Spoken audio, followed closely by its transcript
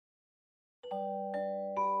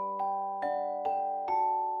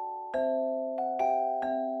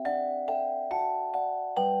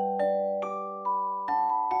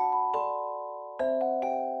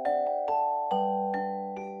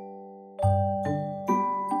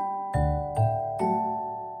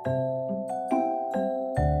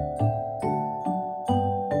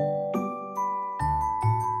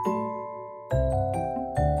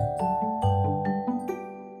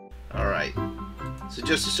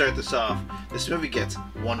just to start this off, this movie gets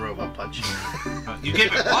one robot punch. You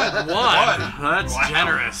gave it one. One. That's Wow.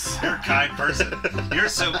 generous. You're a kind person. You're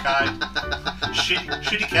so kind.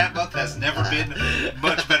 Shitty Cat Month has never been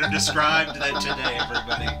much better described than today,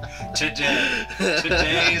 everybody. Today.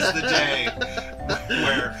 Today is the day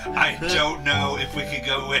where I don't know if we could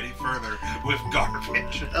go any further with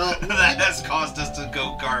garbage. That has caused us to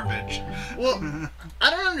go garbage. Well, I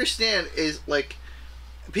don't understand is, like,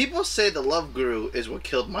 people say The Love Guru is what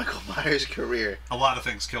killed Michael Myers' career. A lot of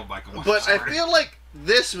things killed Michael Myers. But I feel like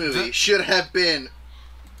this movie should have been,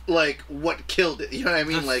 like, what killed it. You know what I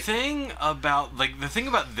mean? The thing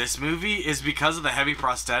about this movie is because of the heavy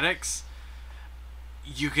prosthetics,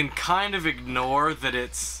 you can kind of ignore that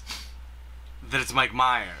it's Mike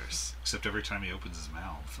Myers. Except every time he opens his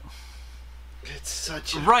mouth. It's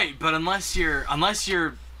such a... Right, but unless you're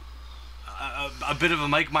a bit of a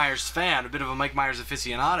Mike Myers fan, a bit of a Mike Myers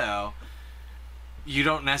aficionado, you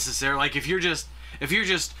don't necessarily, like, if you're just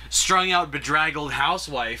strung out, bedraggled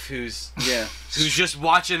housewife who's just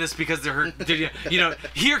watching this because they're her,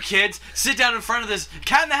 here kids, sit down in front of this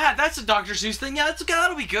Cat in the Hat. That's a Dr. Seuss thing. Yeah,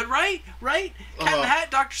 that'll be good, right? Right? Cat in the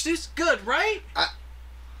Hat, Dr. Seuss, good, right?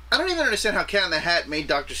 I don't even understand how Cat in the Hat made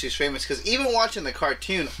Dr. Seuss famous, because even watching the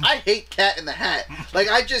cartoon, I hate Cat in the Hat. Like,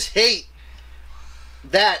 I just hate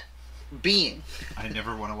that being. I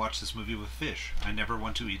never want to watch this movie with fish. I never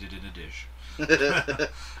want to eat it in a dish.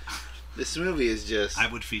 This movie is just...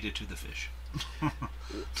 I would feed it to the fish.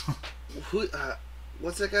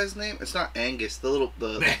 What's that guy's name? It's not Angus.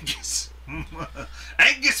 Angus.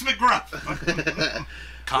 Angus McGruff.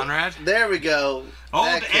 Conrad? There we go.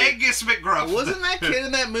 Old Angus McGruff. Wasn't that kid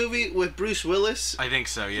in that movie with Bruce Willis? I think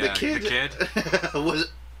so, yeah. The kid? Was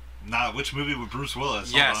it? Nah, which movie with Bruce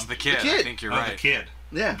Willis? Yes, the kid. I think you're right. The kid.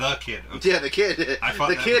 Yeah. The kid. Okay. Yeah, the kid.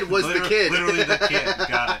 The kid was the kid. Literally the kid.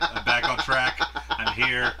 Got it. I'm back on track. I'm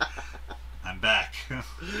here. I'm back.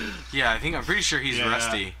 Yeah, I'm pretty sure he's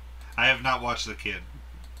Rusty. I have not watched The Kid.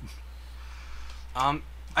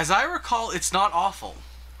 As I recall, it's not awful.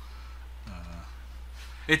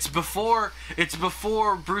 It's before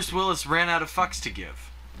Bruce Willis ran out of fucks to give.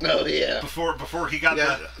 Oh yeah. Before he got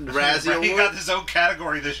the Razzie Award. He got his own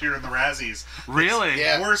category this year in the Razzies. Really?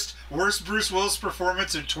 Yeah. Worst Bruce Willis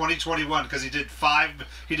performance in 2021 because he did five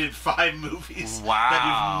movies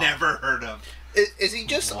that you've never heard of. Is he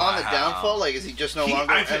just on the downfall? Like, is he just no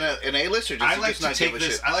longer an A-list, or does he just not give a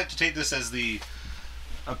shit? I like to take this as the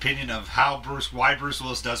opinion of why Bruce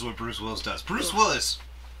Willis does what Bruce Willis does. Bruce Willis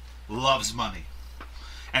loves money.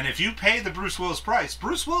 And if you pay the Bruce Willis price,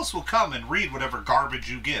 Bruce Willis will come and read whatever garbage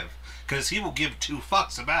you give, because he will give two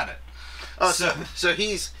fucks about it. Oh, so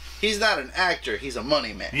he's not an actor; he's a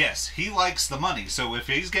money man. Yes, he likes the money. So if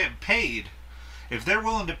he's getting paid, if they're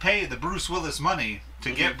willing to pay the Bruce Willis money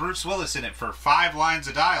to get Bruce Willis in it for 5 lines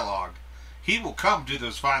of dialogue, he will come do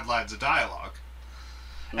those 5 lines of dialogue,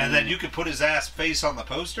 and then you could put his ass face on the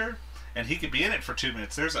poster, and he could be in it for 2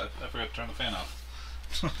 minutes. I forgot to turn the fan off.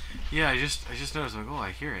 Yeah, I just noticed. I'm like, oh,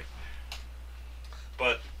 I hear it.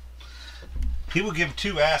 But he will give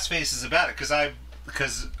 2 ass faces about it, because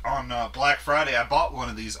on Black Friday I bought one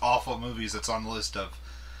of these awful movies that's on the list of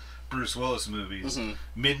Bruce Willis movies,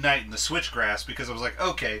 Midnight in the Switchgrass, because I was like,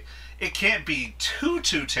 okay, it can't be too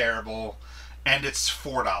terrible, and it's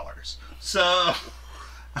 $4. So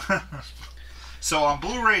so on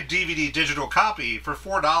Blu-ray, DVD, digital copy for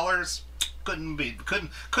 $4,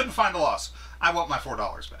 couldn't find a loss. I want my $4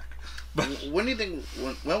 back. But when do you think?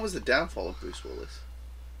 When was the downfall of Bruce Willis?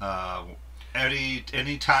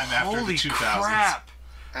 Any time after Holy the 2000s. crap!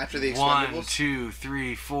 After the Expendables? 1, Expendables? 2,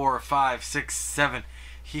 3, 4, 5, 6, 7.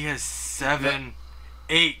 He has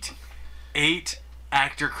 8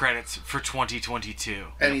 actor credits for 2022.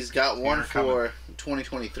 And he's got one for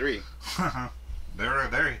 2023.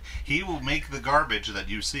 There. He will make the garbage that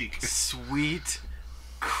you seek. Sweet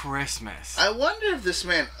Christmas. I wonder if this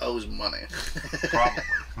man owes money. Probably.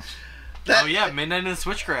 Oh yeah, Midnight in the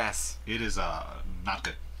Switchgrass. It is not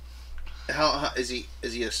good. How is he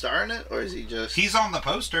a star in it, or is he just? He's on the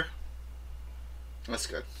poster. That's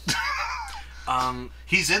good.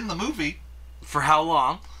 He's in the movie. For how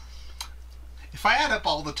long? If I add up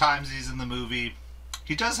all the times he's in the movie,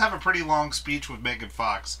 he does have a pretty long speech with Megan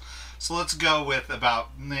Fox. So let's go with about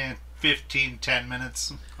 10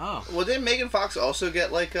 minutes. Oh. Well, didn't Megan Fox also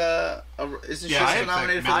get like isn't she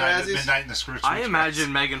nominated for the Razzies? Midnight in the Switchgrass. I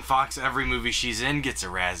imagine Megan Fox, every movie she's in gets a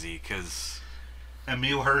Razzie, because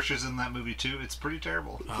Emile Hirsch is in that movie too. It's pretty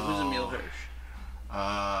terrible. Who's Emile Hirsch?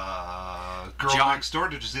 Girl Next Door.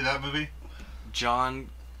 Did you see that movie? John.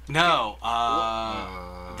 No.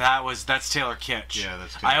 That's Taylor Kitsch. Yeah,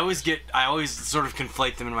 that's Taylor I always sort of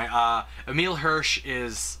conflate them in my. Emil Hirsch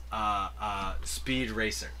is Speed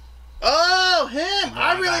Racer. Oh, him!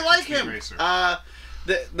 I really like Speed him. Racer.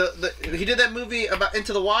 He did that movie about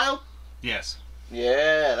Into the Wild. Yes.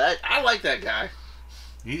 Yeah, I like that guy.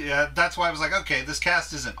 Yeah, that's why I was like, okay, this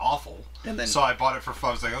cast isn't awful. And then, so I bought it for fun.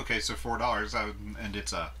 I was like, okay, so $4, and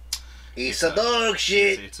it's a dog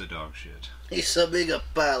shit. It's a dog shit. He's so big a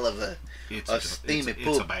pile of steamy poop.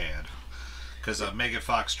 It's a bad. Because Megan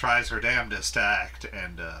Fox tries her damnedest to act,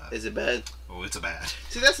 and is it bad? Oh, it's a bad.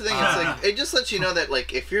 See, that's the thing. It's like it just lets you know that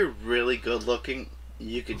like if you're really good looking,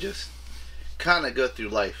 you could just kind of go through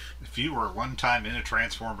life. If you were one time in a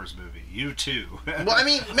Transformers movie, you too. Well, I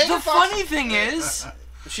mean, Megan the Fox, funny thing is,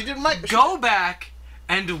 she did go back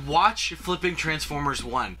and watch flipping Transformers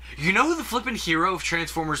 1. You know who the flipping hero of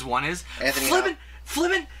Transformers 1 is? Anthony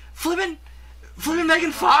Flippin'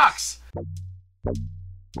 Megan Fox.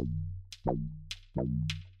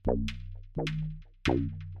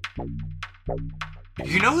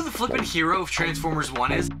 You know who the flippin' hero of Transformers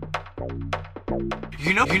 1 is?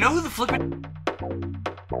 You know who the flippin'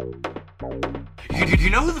 You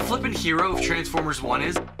know who the flippin' hero of Transformers 1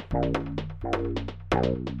 is?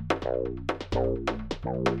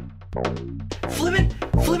 Flippin'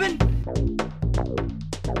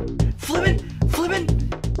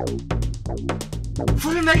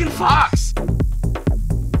 Megan Fox.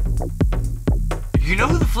 You know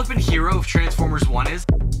who the flippin' hero of Transformers 1 is?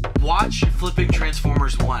 Watch flipping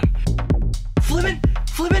Transformers 1. Flippin'.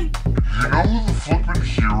 You know who the flippin'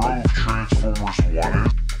 hero of Transformers 1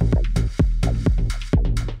 is?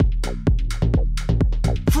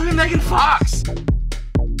 Flippin' Megan Fox.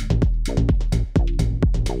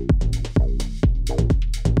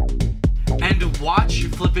 And watch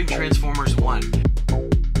flipping Transformers 1.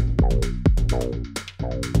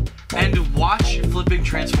 And watch flipping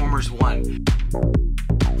Transformers 1.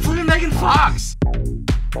 Flippin' Megan Fox.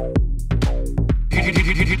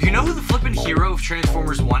 You know who the flippin' hero of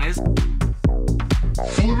Transformers 1 is?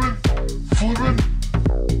 Flippin'.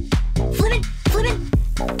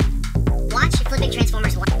 Watch flipping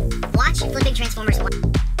Transformers 1. Watch flipping Transformers 1.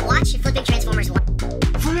 Watch flipping Transformers 1.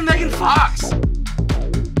 Flippin' Megan Fox.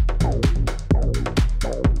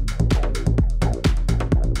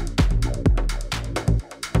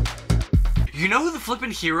 You know who the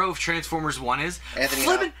flippin' hero of Transformers 1 is?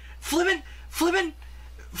 Anthony Flippin'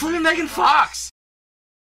 Megan Fox.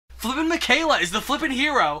 Flippin' Michaela is the flippin'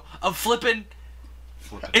 hero of flippin'.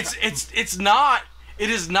 It's not.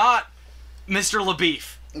 It is not Mr.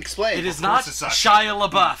 LaBeef. Explain. It is not Shia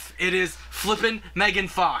LaBeouf. It is flippin' Megan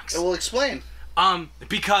Fox. Well, explain.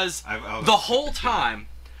 Because the whole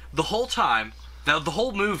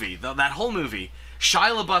movie, that whole movie,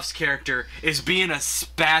 Shia LaBeouf's character is being a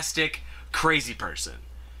spastic, crazy person.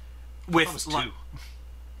 With two.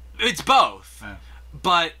 It's both, Yeah.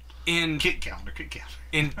 but in Kid counter.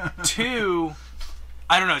 in 2,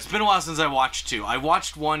 I don't know. It's been a while since I watched 2. I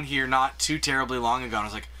watched 1 here not too terribly long ago, and I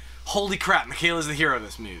was like, "Holy crap! Michaela's the hero of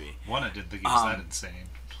this movie." One, I didn't think he was that insane.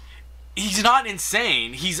 He's not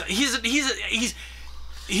insane. He's a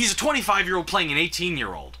 25-year-old playing an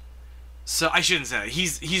 18-year-old. So I shouldn't say that.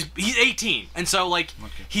 He's 18, and so like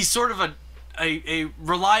he's sort of a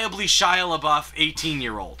reliably Shia LaBeouf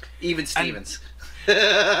 18-year-old. Even Stevens.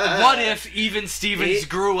 What if Even Stevens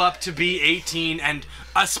grew up to be 18 and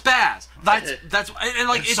a spaz? That's and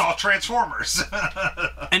like It saw Transformers.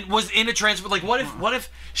 and was in a Transformers. Like what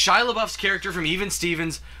if Shia LaBeouf's character from Even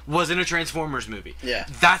Stevens was in a Transformers movie? Yeah.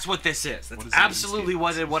 That's what this is. That's absolutely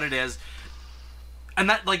what it is. And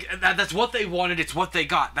that's what they wanted. It's what they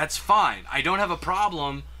got. That's fine. I don't have a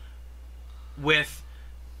problem with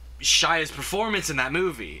Shia's performance in that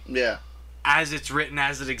movie. Yeah. As it's written,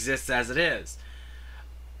 as it exists, as it is.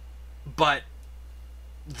 But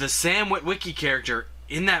the Sam Witwicky character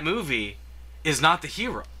in that movie is not the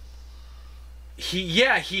hero. He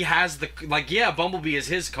has Bumblebee is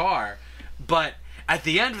his car, but at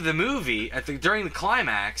the end of the movie, during the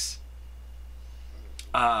climax,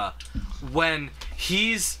 when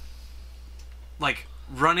he's like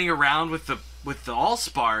running around with the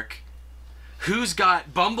Allspark, who's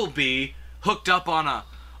got Bumblebee hooked up on a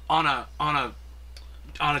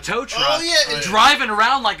tow truck, driving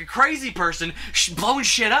around like a crazy person, blowing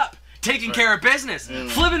shit up, taking care of business,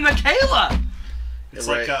 flipping Michaela. It's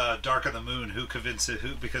Right. like Dark of the Moon. Who convinced it?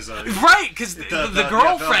 Who because Right, because the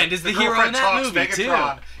girlfriend is the hero in girlfriend that talks movie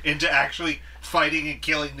Megatron too. into actually fighting and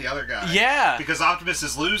killing the other guy. Yeah. Because Optimus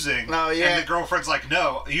is losing. Oh, yeah. And the girlfriend's like,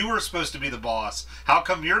 "No, you were supposed to be the boss. How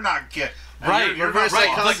come you're not get?" Right, you're reverse not right.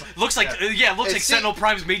 psychology. Looks like It like seems- Sentinel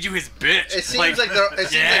Prime's made you his bitch. It seems like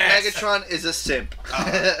Yes. Megatron is a simp.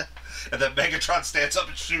 And then Megatron stands up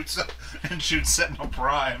and shoots Sentinel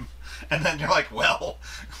Prime, and then you're like, "Well,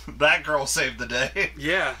 that girl saved the day."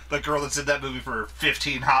 Yeah. The girl that's in that movie for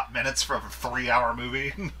 15 hot minutes from a 3-hour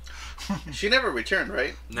movie. She never returned,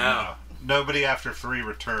 right? No. Nobody after 3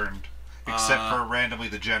 returned, except for randomly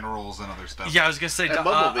the generals and other stuff. Yeah, I was gonna say, And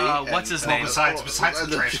Bumblebee what's and- his Well, name? besides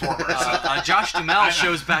the Transformers. Josh Duhamel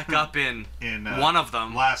shows back up in In one of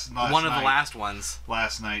them. last one of the night. last ones.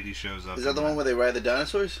 Last night he shows up. Is that the one where they ride the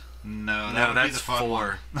dinosaurs? No, that No, would that's be the fun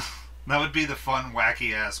 4. one. That would be the fun,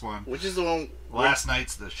 wacky ass one. Which is the one? Last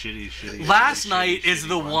night's the shitty. Last shitty, night shitty, is shitty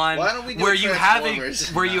the one Why don't we do where you have Transformers?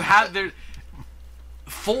 where you have the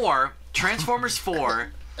 4 Transformers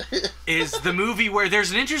 4 is the movie where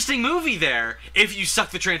there's an interesting movie there if you suck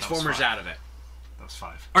the Transformers fine. out of it. That was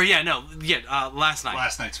 5. Or last night.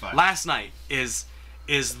 Last night's 5. Last night is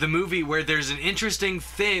the movie where there's an interesting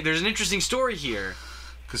thing. There's an interesting story here.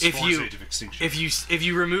 Because if you- Age of Extinction. If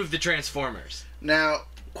you remove the Transformers. Now,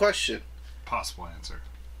 question: Possible answer.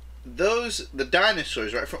 the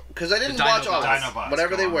dinosaurs, right? Because I didn't The watch all of Dinobots. them. Dinobots, Whatever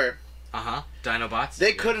go they on. were. Dinobots.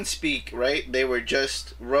 They couldn't speak, right? They were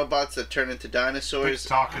just robots that turned into They dinosaurs.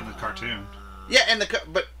 talk in the cartoon. Yeah,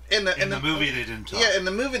 but in In the movie, they didn't talk. Yeah, in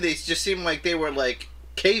the movie they just seemed like they were like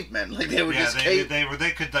cavemen, like they were Yeah, just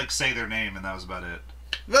they could like say their name and that was about it.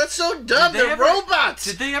 That's so dumb. Did they They're ever- robots.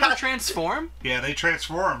 Did they ever transform? Yeah, they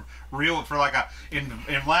transform real for like in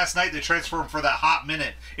last night they transform for that hot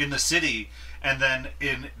minute in the city, and then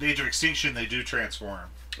in the Age of Extinction they do transform.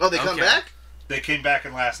 Oh, they come Okay. back? They came back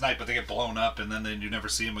in last night, but they get blown up, and then you never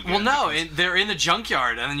see them again. Well, no, because- they're in the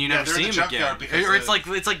junkyard, and then you Yeah, never they're in see the them junkyard again. because Or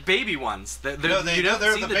it's like baby ones. no, you don't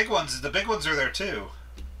they're see the big ones. The big ones are there too.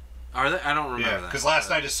 Are they? I don't remember Yeah, that. because last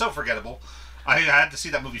night is so forgettable. I had to see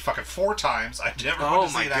that movie fucking 4 times. I never. Oh wanted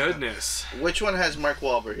to my see that. goodness. Which one has Mark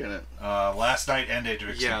Wahlberg in it? Last night and Age of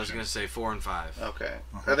Extinction. Yeah, I was gonna say 4 and 5. Okay.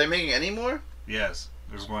 Uh-huh. Are they making any more? Yes,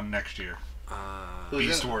 there's one next year. Who's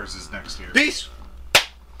Beast in it? Wars is next year. Beast.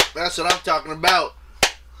 That's what I'm talking about.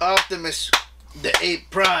 Optimus, the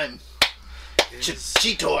 8 Prime,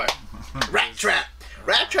 Cheetor, Rat Trap.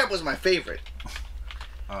 Rat Trap was my favorite.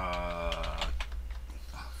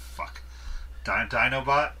 Fuck.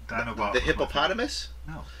 Dinobot. The hippopotamus.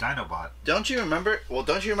 No, Dinobot. Don't you remember? Well,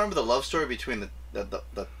 don't you remember the love story between the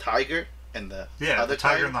tiger and the Yeah, other the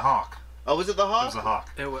tiger and the hawk. Oh, was it the It hawk? was a hawk.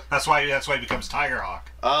 It wa- That's why he becomes Tiger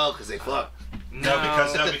Hawk. Oh, because they fuck. No,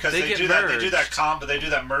 because they get do that. They do that merged. but they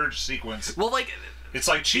do that merge sequence. Well, like, It's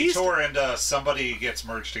like Beast- Cheetor and somebody gets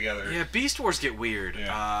merged together. yeah, Beast Wars get weird.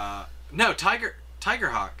 Yeah. No, Tiger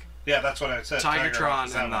Hawk, Yeah, that's what I said. Tiger Hawk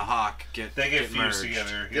is Tigertron that and the one. Hawk get They get fused merged.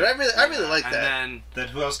 together. Dude, I really like And that. then Then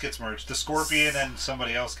who else gets merged? The Scorpion and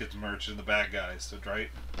somebody else gets merged in the bad guys, right?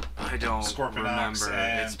 I don't Scorponok remember.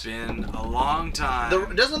 and- It's been a long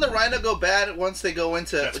time. Doesn't the Rhino go bad once they go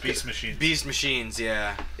into? That's Beast Machine. Beast Machines,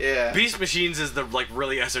 yeah. Yeah. Beast Machines is the like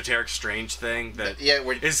really esoteric, strange thing that Yeah,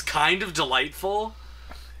 we're, is kind of delightful,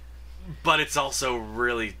 but it's also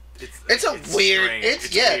really it's a weird. strange.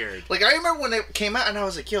 It's weird. Like I remember when it came out, and I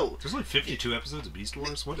was like, "Yo, There's only 52 episodes of Beast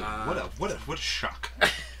Wars. What a shock.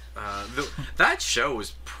 That show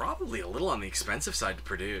was probably a little on the expensive side to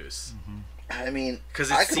produce I mean,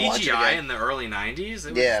 because I it's could watch it CGI again. in the early '90s.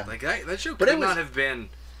 It was, Yeah. like that show But could it was- not have been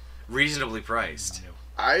reasonably priced.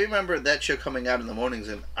 I remember that show coming out in the mornings,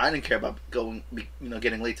 and I didn't care about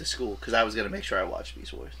getting late to school because I was gonna make sure I watched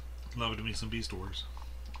Beast Wars. Love to me some Beast Wars.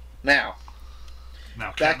 Now,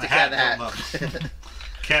 Now, back to Cat in the don't Hat. love.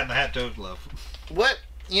 Cat in the Hat don't love. What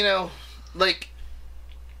like,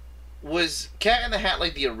 was Cat in the Hat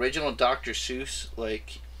like the original Dr. Seuss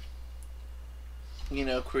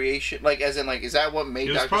creation? Like, as in, like, is that what made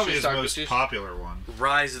It was Dr. probably Seuss his Dr. most Seuss? popular one.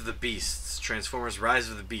 Rise of the Beasts, Transformers: Rise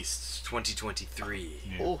of the Beasts, 2023.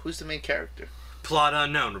 Yeah. Oh, who's the main character? Plot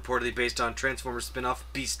unknown. Reportedly based on Transformers spin-off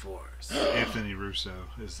Beast Wars. Anthony Russo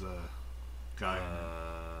is the guy.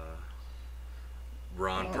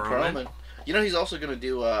 Ron Oh, Perlman. He's also gonna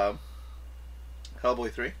do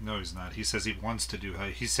Hellboy 3. No, he's not. He says he wants to do.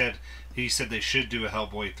 He said they should do a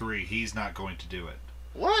Hellboy 3. He's not going to do it.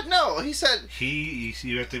 What? No, he said.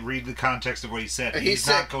 You have to read the context of what he said. He He's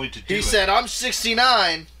said- not going to do it. He said, "I'm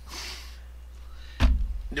 69.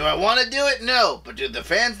 Do I want to do it? No. But do the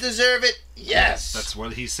fans deserve it? Yes." That's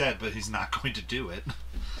what he said, but he's not going to do it.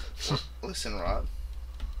 Listen, Rob.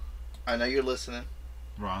 I know you're listening.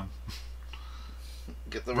 Ron.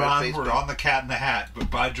 Get the red Ron, face we're paint. on the Cat in the Hat,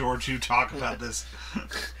 but by George, you talk about this.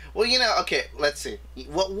 Well, okay, let's see.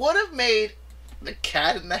 What would have made the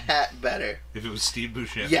Cat in the Hat better? If it was Steve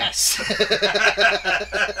Buscemi. Yes.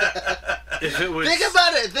 If it was, Think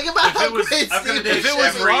about it. Think about If how it was- great I'm gonna Steve if it name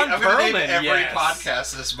was Buscemi. Ron I'm gonna name Perlman, every yes.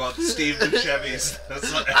 podcast this month Steve Buscemi's.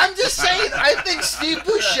 That's what, I'm just saying, I think Steve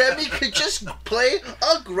Buscemi could just play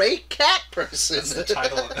a great cat person. that's the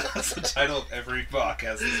title of every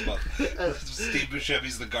podcast this month. Steve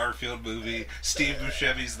Buscemi's The Garfield Movie. Steve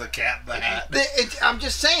Buscemi's The Cat in the Hat. I'm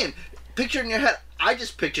just saying, picture in your head, I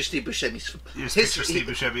just picture Steve Buscemi's... You just picture Steve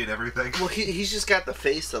Buscemi and everything. Well, he's just got the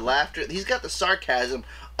face, the laughter, he's got the sarcasm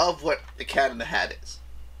of what the Cat in the Hat is.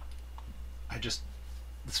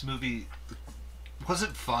 This movie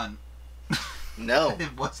wasn't fun. No.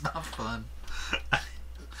 It was not fun.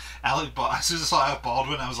 As soon as I saw Alec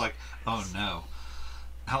Baldwin, I was like, oh no.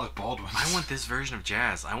 Alec Baldwin. I want this version of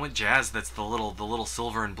Jazz. I want Jazz that's the little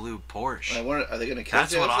silver and blue Porsche. I wonder, are they going to kill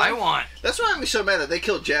That's Jazz what off? I want. That's why I'm so mad that they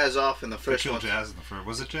killed Jazz off in the They first killed one. Jazz in the first.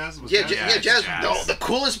 Was it Jazz? Was Yeah, Jazz? Jazz. Jazz. No, the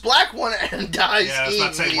coolest black one and dies Yeah, I was about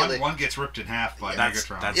to say, immediately. one gets ripped in half by That's-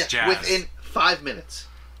 Megatron. that's- Yeah, Jazz. within 5 minutes.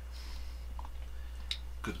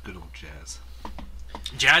 Good old Jazz.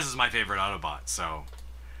 Jazz is my favorite Autobot, so.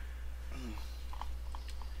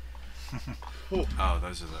 Oh,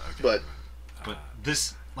 those are the. Okay. But But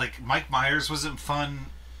this, like, Mike Myers wasn't fun.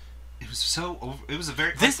 It was so over. It was a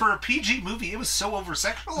very This- for a PG movie. It was so over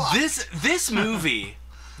sexualized. This movie,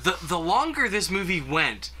 the longer this movie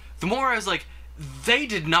went, the more I was like, they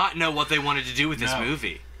did not know what they wanted to do with this No.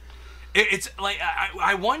 movie. It's like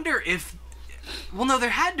I wonder if. Well, no, there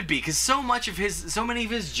had to be because so many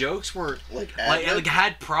of his jokes were Like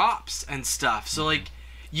had props and stuff. So like,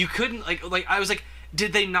 you couldn't like I was like,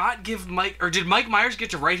 did they not give Mike or did Mike Myers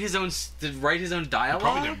get to write his own dialogue?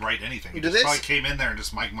 Probably didn't write anything. He Did just this- probably came in there and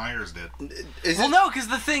just Mike Myers did. is Well, it, no, because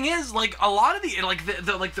the thing is, like a lot of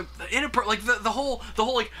the whole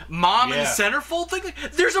like mom and Yeah. centerfold thing.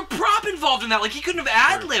 Like, there's a prop involved in that. Like he couldn't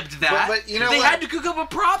have ad libbed that. But you know they what? had to cook up a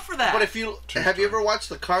prop for that. but if you have you ever watched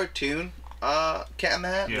the cartoon Cat in the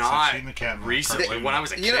Hat? Yes, Not I've seen the Cat in the Hat recently, cartoon. when I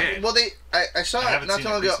was a You know, kid. well, I saw I it haven't not seen too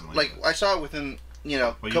it long ago. recently. Like I saw it within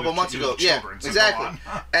a Well, couple months you ago. have Yeah, children, so go exactly.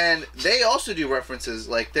 on. And they also do references.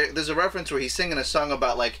 Like there's a reference where he's singing a song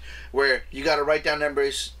about like where you got to write down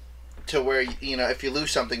numbers to where if you lose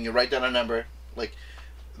something you write down a number. Like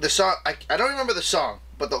the song, I don't remember the song,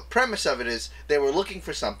 but the premise of it is they were looking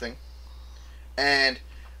for something, and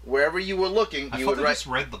wherever you were looking, I you thought would they write. just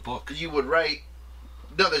read the book. You would write.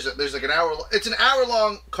 No, there's like an hour. It's an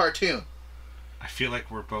hour-long cartoon. I feel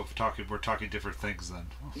like we're talking different things then.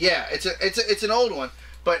 Yeah, it's an old one,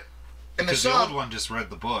 but in the Because the song. old one just read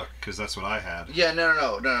the book, because that's what I had. Yeah,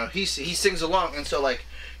 no. He sings along, and so like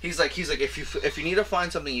he's like if you need to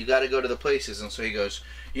find something, you got to go to the places, and so he goes,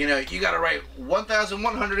 you got to write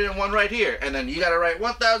 1,101 right here, and then you got to write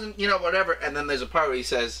 1,000, whatever, and then there's a part where he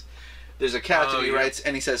says, there's a couch, and he yeah. writes,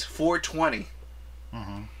 and he says 420.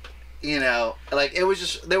 Mm-hmm. Like it was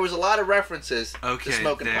just there was a lot of references to okay,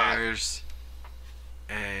 smoking pot. there's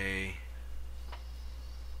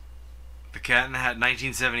the Cat in the Hat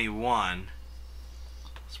 1971.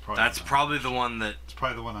 That's probably the one that It's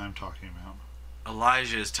probably the one I'm talking about.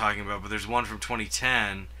 Elijah is talking about, but there's one from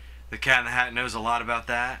 2010. The Cat in the Hat knows a lot about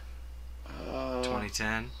that.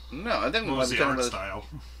 2010. No, I think What was the art style?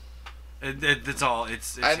 It's all.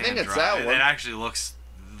 It's I think it's that hand-drawn. one. It actually looks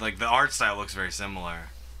like the art style looks very similar.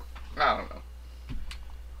 I don't know.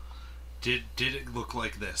 Did it look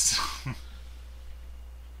like this?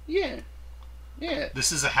 Yeah.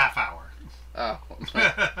 This is a half hour. Oh,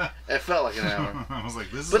 it felt like an hour. I was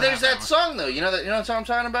like, this is. But a there's half that hour. song though, you know what I'm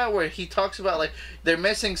talking about, where he talks about like they're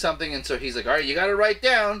missing something, and so he's like, all right, you got to write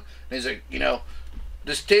down. And he's like,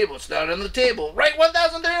 this table, it's not on the table. Write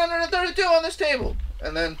 1,332 on this table,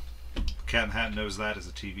 and then. Cat in the Hat Knows That is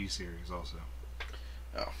a TV series also.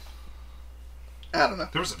 I don't know.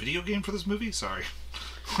 There was a video game for this movie. Sorry.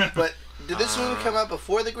 But did this movie come out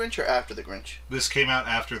before the Grinch or after the Grinch? This came out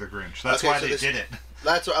after the Grinch. That's Okay, why so they this- did it.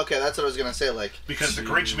 That's what I was gonna say. Like, Because the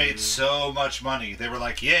Grinch made so much money. They were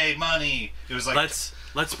like, "Yay, money!" It was like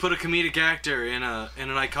Let's put a comedic actor in an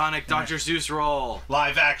iconic Dr. Seuss role.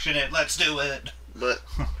 live action it. Let's do it. but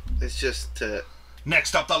it's just.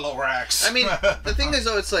 Next up, the Lorax. I mean, the thing is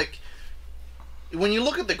though, it's like when you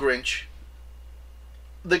look at the Grinch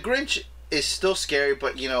is still scary,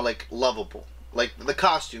 but like lovable. Like the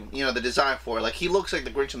costume, the design for it. Like he looks like the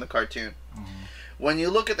Grinch in the cartoon. Mm-hmm. When you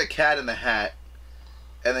look at the Cat in the Hat,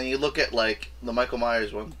 and then you look at like the Michael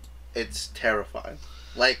Myers one, it's terrifying.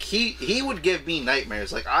 Like he would give me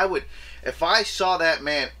nightmares. Like I would, if I saw that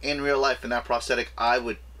man in real life in that prosthetic,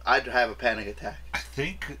 I'd have a panic attack. I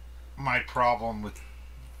think my problem with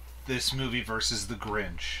this movie versus The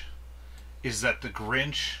Grinch is that The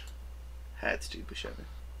Grinch Had stupid shit.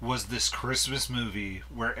 was this Christmas movie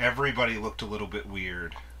where everybody looked a little bit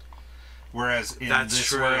weird. Whereas in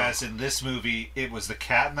this movie, it was the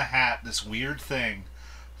Cat in the Hat, this weird thing,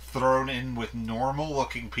 thrown in with normal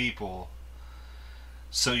looking people.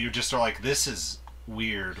 So you just are like, this is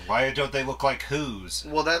weird. Why don't they look like Who's?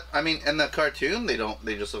 Well, in the cartoon, they don't.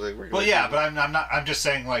 They just look like regular. Well, yeah, people. but I'm not. I'm just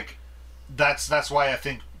saying, like, that's why I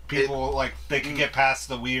think people they can get past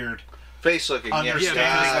the weird face looking.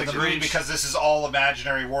 Understanding of the movie because this is all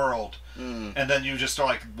imaginary world. And then you just are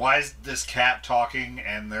like, why is this cat talking?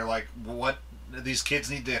 And they're like, what? These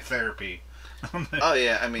kids need their therapy. Oh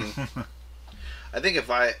yeah, I mean, I think if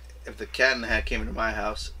the Cat in the Hat came into my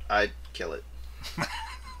house, I'd kill it.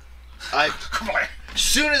 Come on. As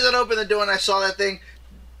soon as I opened the door and I saw that thing,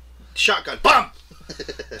 shotgun, BAM!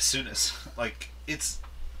 As soon as, like, it's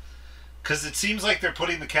because it seems like they're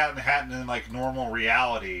putting the Cat in the Hat in like normal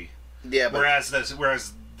reality. Yeah, but whereas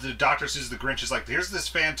the Dr. Seuss the Grinch is like, here's this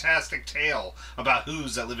fantastic tale about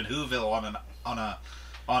Who's that live in Whoville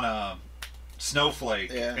on a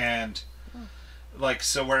snowflake, and like,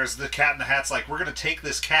 so whereas the Cat in the Hat's like, we're gonna take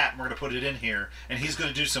this cat and we're gonna put it in here, and he's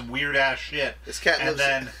gonna do some weird ass shit, this cat and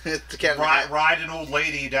then the cat ride an old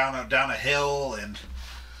lady down a hill and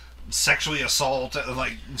sexually assault,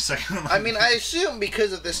 like. I mean, I assume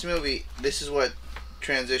because of this movie, this is what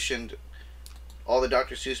transitioned all the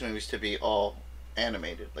Dr. Seuss movies to be all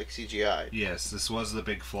animated, like CGI. Yes, this was the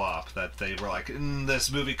big flop that they were like,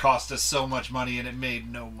 this movie cost us so much money and it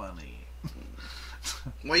made no money.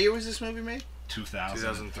 What year was this movie made?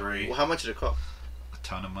 2003. Well, how much did it cost? A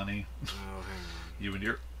ton of money. Oh, hang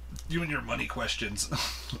You and your money questions. on.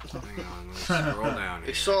 Hang on. Let me scroll down here.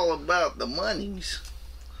 It's all about the monies.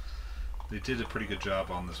 They did a pretty good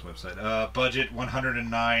job on this website. Budget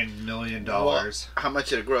 $109 million. Well, how much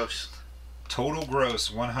did it gross? Total gross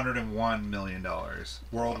 $101 million.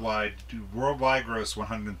 Worldwide gross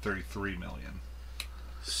 $133 million.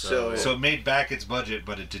 So it made back its budget,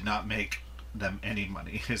 but it did not make them any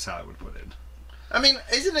money. Is how I would put it. I mean,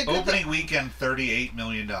 isn't it good opening weekend $38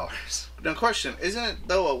 million? No question. Isn't it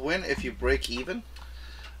though a win if you break even?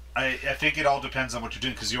 I think it all depends on what you're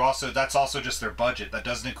doing because that's also just their budget. That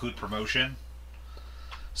doesn't include promotion.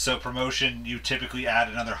 So promotion, you typically add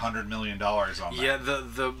another $100 million on that. Yeah,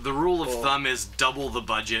 the rule of thumb is double the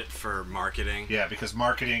budget for marketing. Yeah, because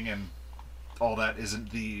marketing and all that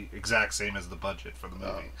isn't the exact same as the budget for the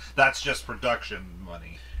movie. That's just production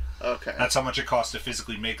money. Okay. That's how much it costs to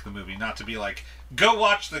physically make the movie, not to be like, go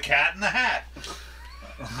watch The Cat in the Hat.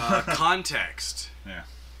 Context. Yeah.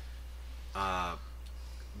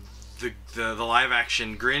 The live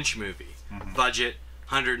action Grinch movie. Budget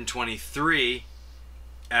 123,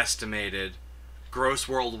 estimated, gross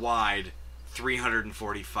worldwide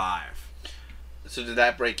 345. So did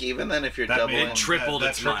that break even then? If you're doubling, it tripled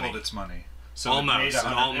its money. Its money. So Almost.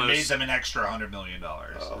 it made them an extra $100 million.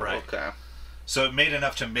 Oh, Right. Okay. So it made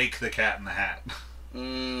enough to make The Cat in the Hat.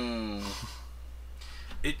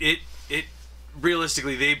 It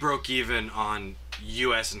realistically, they broke even on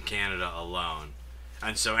U.S. and Canada alone,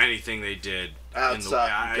 and so anything they did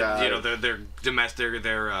their domestic,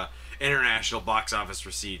 their international box office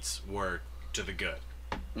receipts were to the good.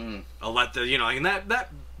 I'll let and that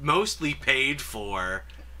mostly paid for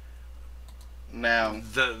now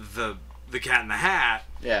the Cat in the Hat.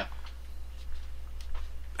 Yeah.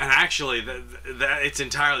 And actually, that it's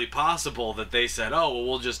entirely possible that they said, "Oh, well,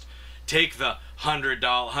 we'll just take the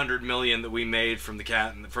 $100 million that we made from the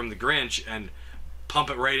Grinch and pump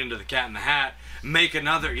it right into the Cat in the Hat, make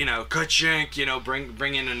another, ka-chink,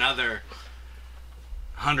 bring in another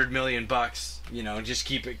 $100 million, just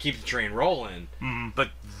keep the train rolling." But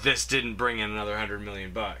this didn't bring in another $100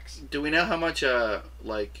 million. Do we know how much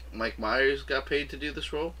Mike Myers got paid to do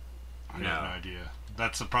this role? I have no idea.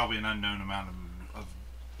 That's probably an unknown amount of.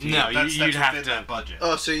 No, you'd have to that budget.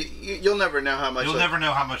 Oh, so you'll never know how much. You'll never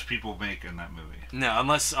know how much people make in that movie. No,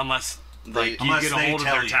 unless you get a hold of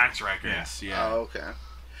their tax records. Yeah. Oh, okay.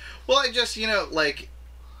 Well, I just like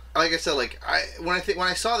I said, when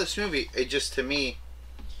I saw this movie, it just to me,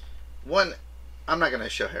 I'm not gonna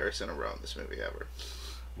show Harrison around this movie ever.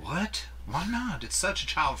 What? Why not? It's such a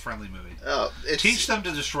child-friendly movie. Oh, teach them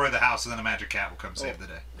to destroy the house, and then a magic cat will come save the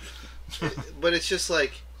day. But it's just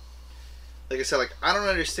like I said, I don't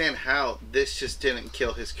understand how this just didn't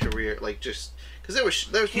kill his career. Just because there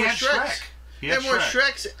was more Shreks. There were more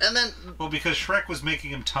Shreks, and then because Shrek was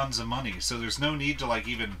making him tons of money, so there's no need to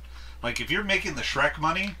even Like, if you're making the Shrek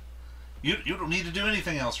money, you don't need to do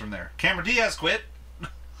anything else from there. Cameron Diaz quit.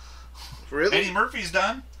 Really? Eddie Murphy's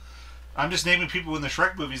done. I'm just naming people in the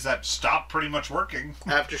Shrek movies that stopped pretty much working.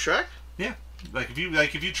 After Shrek? Yeah. If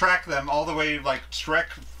you track them all the way, like, Shrek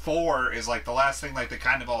 4 is like the last thing like they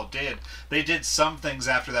kind of all did. They did some things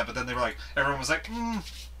after that, but then they were like, everyone was like,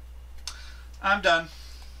 I'm done.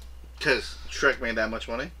 Because Shrek made that much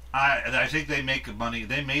money? I think they make money.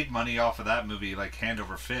 They made money off of that movie like hand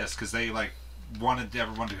over fist because they like wanted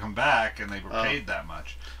everyone to come back and they were paid that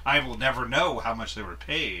much. I will never know how much they were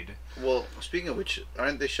paid. Well, speaking of which,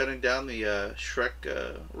 aren't they shutting down the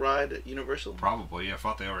Shrek ride at Universal? Probably. Yeah, I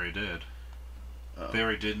thought they already did. They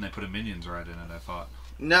already did, and they put a Minions ride in it. I thought.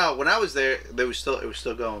 No, when I was there, it was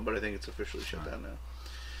still going, but I think it's officially shut down now.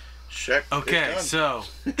 Shrek. Okay, so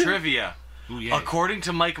trivia. Ooh, yeah. According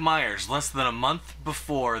to Mike Myers, less than a month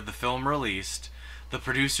before the film released, the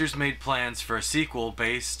producers made plans for a sequel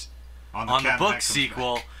based on the book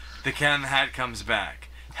sequel, The Cat in the Hat Comes Back.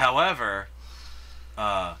 However,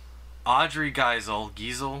 Audrey Geisel,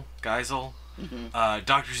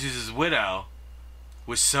 Dr. Seuss's widow,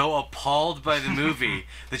 was so appalled by the movie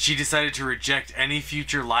that she decided to reject any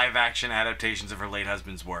future live-action adaptations of her late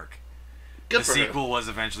husband's work. Good The for her. sequel was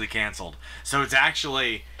eventually canceled. So it's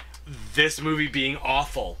actually this movie being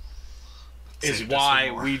awful is Saved us why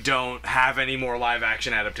some more. we don't have any more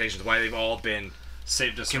live-action adaptations. Why they've all been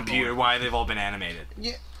Saved us some computer. more. Why they've all been animated.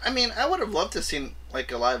 Yeah, I mean, I would have loved to have seen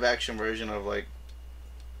like a live action version of like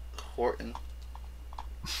Horton.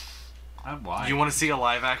 Why? You want to see a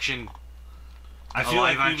live-action? I a feel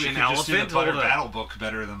like we live-action could just do the elephant? Butter Hold up. Battle book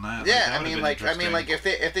better than that. Yeah, that I would've mean, been like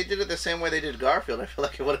interesting. if they did it the same way they did Garfield, I feel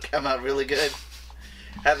like it would have come out really good.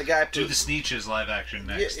 Have the guy do the Sneetches live action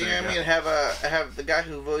next. Yeah, There I you mean, go. have the guy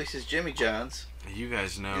who voices Jimmy Johns, You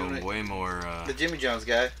guys know You know- way more. the Jimmy Johns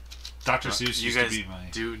guy. Dr. Seuss You used guys to be my.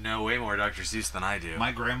 do know way more Dr. Seuss than I do.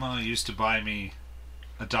 My grandma used to buy me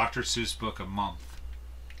a Dr. Seuss book a month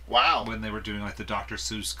Wow. when they were doing like the Dr.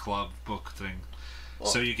 Seuss Club book thing. Well-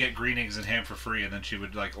 So you get Green Eggs and Ham for free, and then she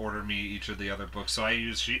would like order me each of the other books. So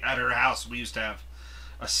at her house we used to have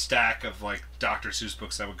a stack of like Dr. Seuss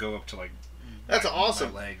books that would go up to like. That's my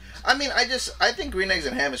awesome. legs. I mean, I think Green Eggs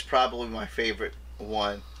and Ham is probably my favorite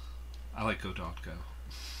one. I like Go Dog Go.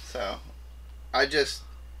 So, I just,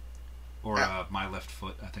 Or My Left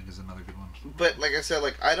Foot, I think, is another good one. but like I said,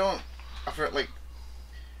 like I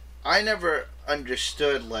never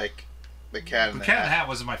understood like the Cat in The the Cat in the Hat. Hat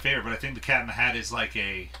wasn't my favorite, but I think The Cat in the Hat is like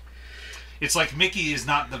it's like Mickey is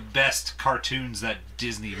not the best cartoons that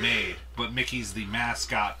Disney made, but Mickey's the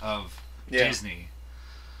mascot of Yeah. Disney.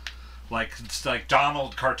 Like it's like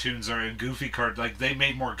Donald cartoons are and Goofy like they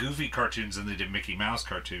made more Goofy cartoons than they did Mickey Mouse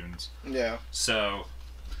cartoons. Yeah. So,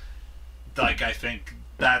 like I think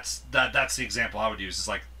that's the example I would use. Is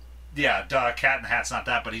like, yeah, duh, Cat in the Hat's not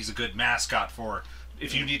that, but he's a good mascot for.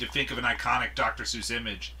 If you need to think of an iconic Dr. Seuss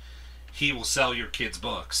image, he will sell your kids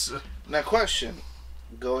books. Now, question,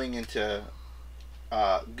 going into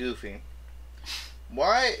Goofy.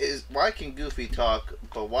 Why can Goofy talk,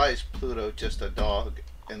 but why is Pluto just a dog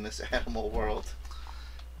in this animal world?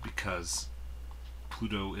 Because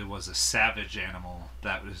Pluto, it was a savage animal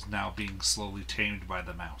that is now being slowly tamed by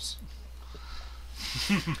the mouse.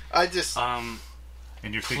 I just And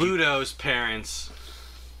you're thinking, Pluto's parents,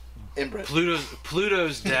 inbred.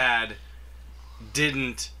 Pluto's dad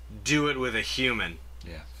didn't do it with a human.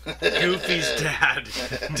 yeah, Goofy's dad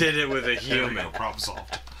did it with a there we human. go, problem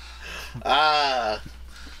solved.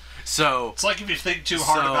 So It's like if you think too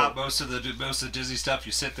hard So- about most of the Disney stuff,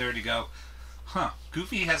 you sit there and you go, "Huh,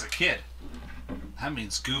 Goofy has a kid. That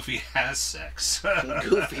means Goofy has sex.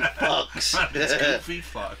 Goofy fucks. It's Goofy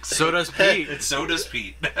fucks. so does Pete. And so does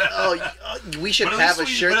Pete. We should But at have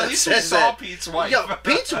least a shirt but at that least we says saw that. Pete's wife. Yo,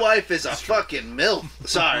 Pete's wife is a fucking MILF.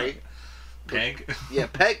 Sorry. Peg. Yeah,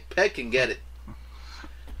 Peg can get it.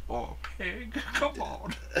 Oh, Peg, come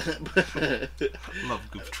on.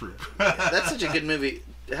 Love Goof Troop. That's such a good movie.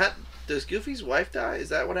 Does Goofy's wife die? Is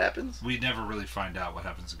that what happens? We never really find out what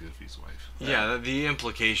happens to Goofy's wife. Yeah, the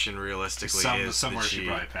implication realistically is Somewhere that she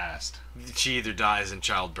probably passed. she either dies in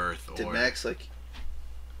childbirth Did or Max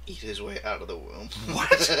eat his way out of the womb?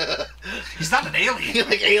 What? He's not an alien.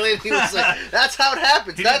 Like Alien, he was like, that's how it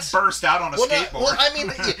happens. He That's didn't burst out on a well, skateboard. well, I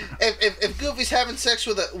mean, if Goofy's having sex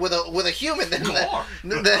with a human,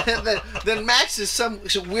 then Max is some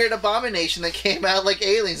weird abomination that came out like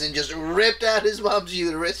aliens and just ripped out his mom's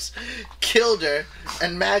uterus, killed her,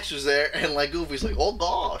 and Max was there, and like Goofy's like, oh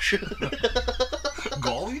gosh,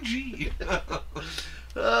 Golly gee.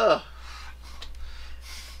 oh.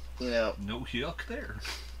 You know, No yuck there.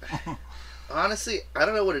 honestly, I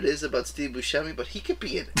don't know what it is about Steve Buscemi, but he could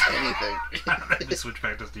be in anything. Let me switch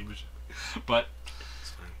back to Steve Buscemi. But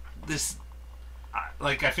this,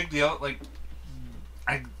 I think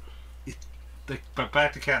but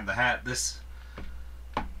back to Cat in the Hat. This,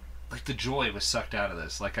 the joy was sucked out of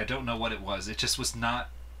this. I don't know what it was. It just was not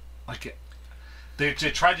They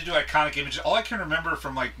tried to do iconic images. All I can remember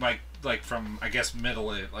from from I guess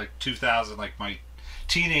middle 2000, my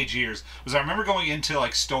teenage years, was I remember going into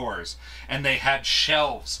stores and they had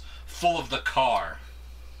shelves full of the car.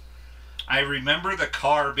 I remember the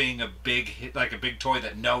car being a big hit, a big toy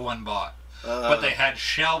that no one bought, but they had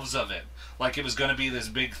shelves of it, it was going to be this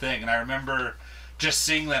big thing. And I remember just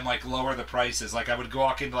seeing them lower the prices. I would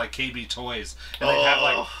walk into KB Toys and they'd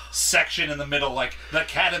have section in the middle the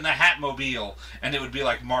Cat in the Hat mobile, and it would be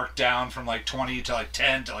marked down from 20 to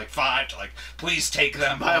 10 to 5 to please take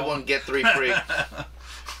them. Buy one get 3 free.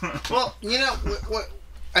 Well, what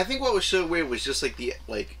I think what was so weird was just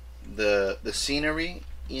the scenery,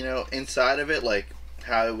 inside of it,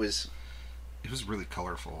 how it was. It was really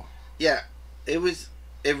colorful. Yeah, it was.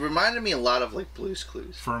 It reminded me a lot of Blue's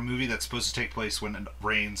Clues. For a movie that's supposed to take place when it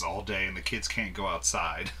rains all day and the kids can't go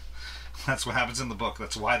outside. That's what happens in the book.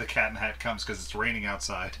 That's why the Cat in the Hat comes, because it's raining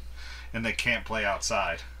outside and they can't play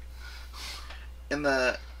outside.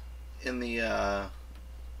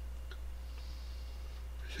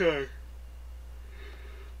 Sure.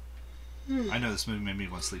 I know this movie made me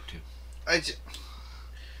want to sleep too.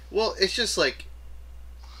 Well, it's just I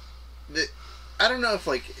don't know if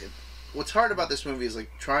what's hard about this movie is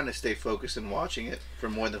trying to stay focused and watching it for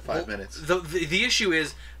more than 5 minutes. The issue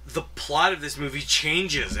is the plot of this movie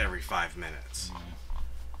changes every 5 minutes.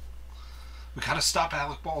 We gotta stop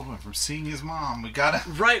Alec Baldwin from seeing his mom. We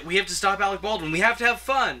have to stop Alec Baldwin. We have to have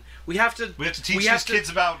fun. We have to teach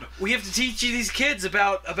these kids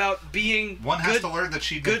about being one has to learn that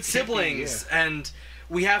good siblings, and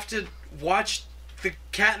we have to watch the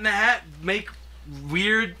Cat in the Hat make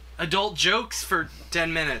weird adult jokes for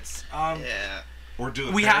 10 minutes. Yeah. Or do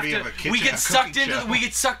a parody of a kitchen. We get sucked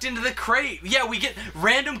into the crate. Yeah, we get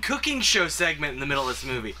random cooking show segment in the middle of this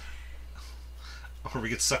movie. Or we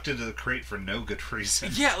get sucked into the crate for no good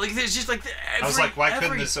reason. Yeah, there's just I was why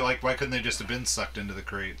couldn't they just have been sucked into the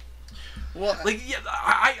crate? Well,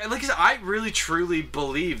 I really truly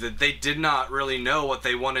believe that they did not really know what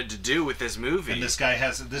they wanted to do with this movie. And this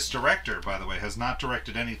director, by the way, has not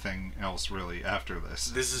directed anything else really after this.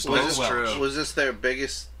 This is true. Was this their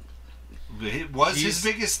biggest? It was his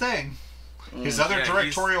biggest thing. His other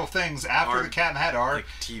directorial things after the Cat in the Hat are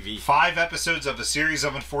TV. 5 episodes of A Series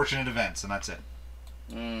of Unfortunate Events, and that's it.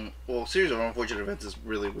 Well, Series of Unfortunate Events is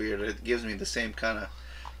really weird. It gives me the same kind of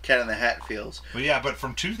Cat in the Hat feels. But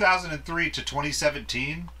from 2003 to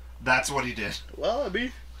 2017, that's what he did. Well,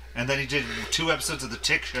 and then he did 2 episodes of The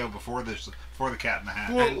Tick Show before the Cat in the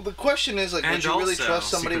Hat. Well, the question is would you really trust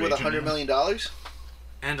somebody with $100 million?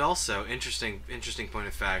 And also, interesting point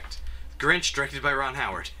of fact, Grinch directed by Ron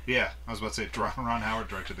Howard. Yeah, I was about to say Ron Howard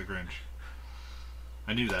directed The Grinch.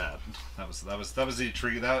 I knew that. That was the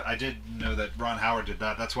intrigue. I did know that Ron Howard did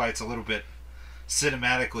that. That's why it's a little bit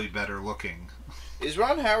cinematically better looking. Is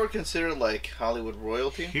Ron Howard considered Hollywood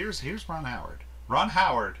royalty? Here's Ron Howard. Ron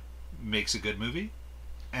Howard makes a good movie,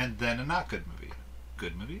 and then a not good movie.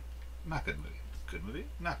 Good movie, not good movie. Good movie,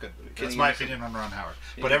 not good movie. That's my opinion on Ron Howard.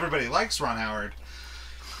 Yeah. But everybody likes Ron Howard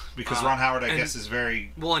because Ron Howard, I guess, is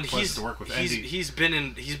very pleasant to work with. He's been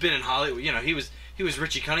in Hollywood. He was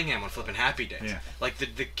Richie Cunningham on Flippin' Happy Days. Yeah.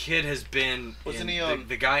 The kid has been. Wasn't he on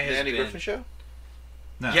the guy has the Andy been, Griffin Show?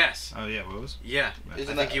 No. Yes. Oh yeah, what was? Yeah. I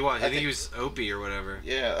think he was. I think he was Opie or whatever.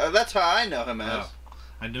 Yeah, that's how I know him as.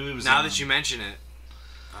 I knew he was. Now that you mention it.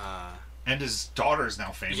 And his daughter is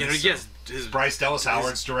now famous. Yes. Bryce Dallas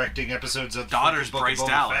Howard's directing episodes of daughter's Bryce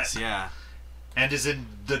Dallas. Yeah. And is in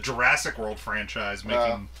the Jurassic World franchise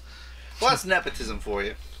making. Well, that's nepotism for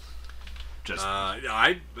you. Just.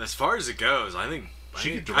 As far as it goes, I think.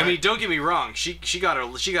 I mean, don't get me wrong. She got a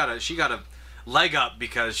leg up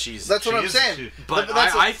because she's. That's what I'm saying. But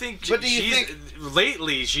I think. But do you think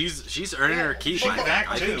lately she's earning her keep? She's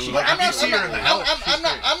back too. I'm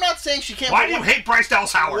not saying she can't. Why do you hate Bryce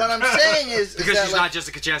Dallas Howard? What I'm saying is because she's not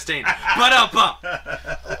Jessica Chastain.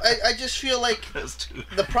 I just feel like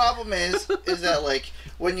the problem is that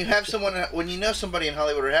when you have when you know somebody in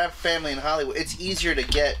Hollywood or have family in Hollywood, it's easier to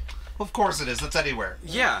get. Of course it is. That's anywhere.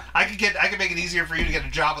 Yeah. I could make it easier for you to get a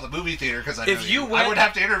job at the movie theater because I know I would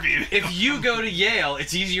have to interview you. If you go to Yale,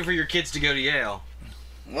 it's easier for your kids to go to Yale.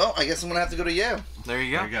 Well, I guess I'm going to have to go to Yale. There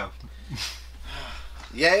you go.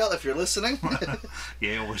 Yale, if you're listening.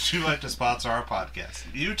 Yale, would you like to sponsor our podcast?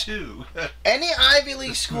 You too. Any Ivy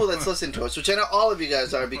League school that's listening to us, which I know all of you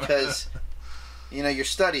guys are because You know, you're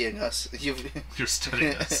studying us. You're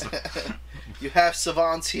studying us. You have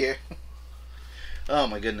savants here. Oh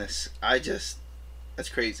my goodness. That's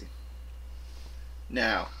crazy.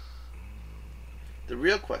 Now, the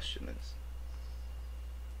real question is,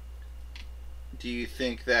 do you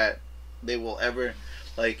think that they will ever,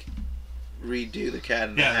 like, redo the Cat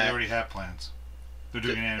in the Hat? Yeah, they already have plans. They're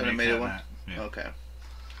doing an animated Cat in the Hat. Yeah. Okay.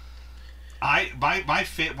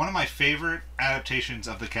 One of my favorite adaptations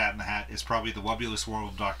of the Cat in the Hat is probably the Wubulous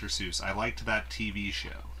World of Dr. Seuss. I liked that TV show.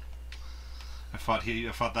 I thought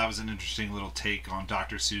that was an interesting little take on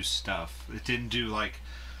Dr. Seuss stuff. It didn't do like,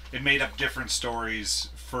 it made up different stories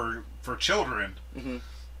for children, Mm-hmm.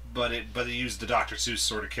 but it used the Dr. Seuss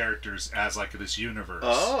sort of characters as like this universe.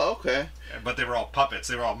 Oh, okay. But they were all puppets.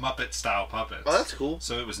 They were all Muppet style puppets. Oh, that's cool.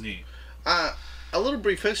 So it was neat. A little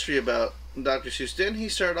brief history about Dr. Seuss. Didn't he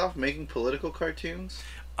start off making political cartoons?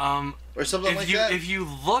 Or something like that? If you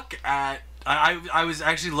look at... I was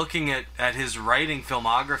actually looking at his writing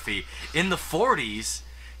filmography. In the 40s,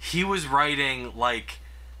 he was writing like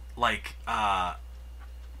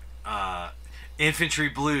Infantry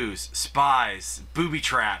Blues, Spies, Booby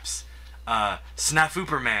Traps,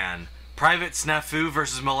 Snafooperman, Private Snafu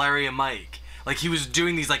versus Malaria Mike. Like, he was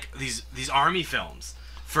doing these army films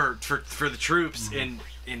for the troops in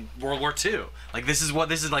World War II. Like, this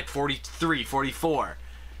is like 43, 44.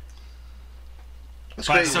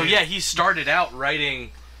 So yeah, he started out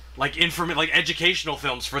writing like educational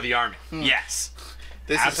films for the army. Yes.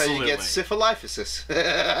 This Absolutely. is how you get syphilitis.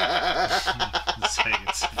 That's how you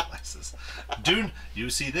get syphilis. Dude, you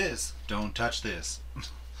see this, don't touch this.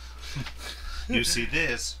 You see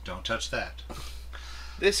this, don't touch that.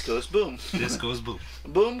 This goes boom. This goes boom.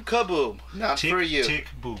 Boom kaboom. Not Tick, for you. tick,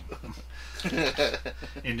 boom.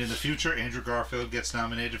 And in the future, Andrew Garfield gets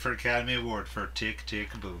nominated for Academy Award for Tick, Tick,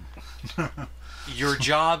 Boom. Your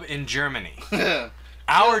job in Germany.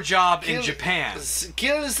 Our job in Japan.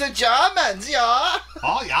 Kills the Germans, yeah.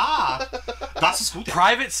 Oh, yeah. Das ist gut.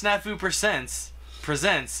 Private Snafu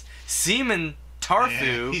presents Seaman Tarfu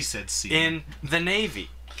Yeah, he said Seaman. in the Navy.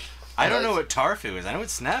 I don't know what Tarfu is. I know what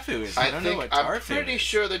Snafu is. I don't know what Tarfu I'm pretty is.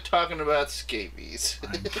 sure they're talking about scabies.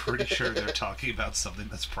 I'm pretty sure they're talking about something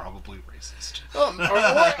that's probably racist.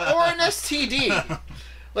 Or an STD.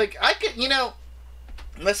 Like, I could,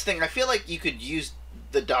 that's the thing. I feel like you could use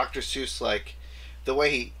the Dr. Seuss, like, the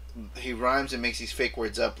way he rhymes and makes these fake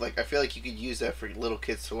words up. Like, I feel like you could use that for little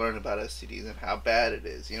kids to learn about STDs and how bad it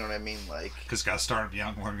is. You know what I mean? Like, Because got started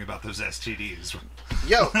young learning about those STDs.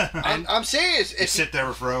 yo, I'm serious. You sit there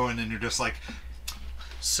with Rowan and you're just like,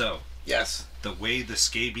 so, Yes. the way the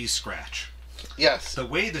scabies scratch. Yes. The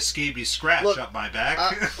way the scabies scratch Look, up my back.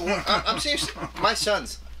 I'm serious. My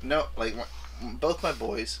sons, both my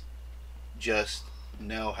boys just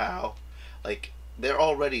know how, like, they're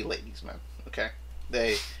already ladies, man. Okay?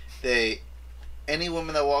 They, any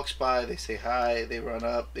woman that walks by, they say hi, they run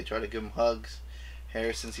up, they try to give them hugs.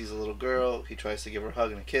 Harrison sees a little girl, he tries to give her a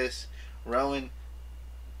hug and a kiss. Rowan,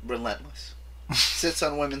 relentless. Sits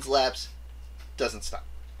on women's laps, doesn't stop.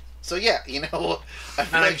 So yeah, I feel And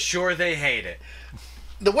I'm like sure they hate it.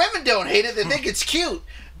 the women don't hate it, they think it's cute.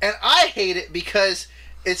 And I hate it because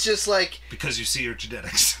it's just like, Because you see your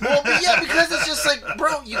genetics. well, but yeah, because it's just like,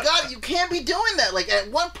 bro, you can't be doing that. Like,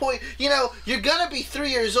 at one point, you're gonna be 3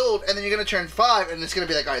 years old, and then you're gonna turn 5, and it's gonna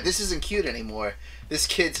be like, all right, this isn't cute anymore. This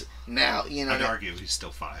kid's now, I'd argue he's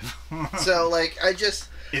still 5. So, like,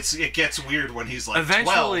 It gets weird when he's like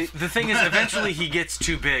Eventually, 12. the thing is, eventually he gets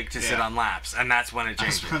too big to sit Yeah. on laps, and that's when it I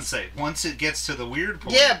was changes. going to say, once it gets to the weird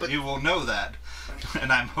point, Yeah, but- you will know that.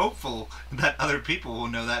 And I'm hopeful that other people will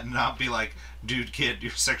know that and not be like, dude, kid,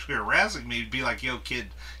 you're sexually harassing me. Be like, yo, kid,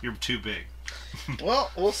 you're too big.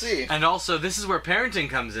 well, we'll see. And also, this is where parenting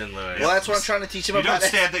comes in, Louis. Well, that's what I'm trying to teach him You about. don't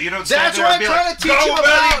stand there. You don't stand That's there what and I'm be trying like, to teach go, him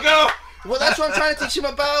buddy, about. go. Well, that's what I'm trying to teach him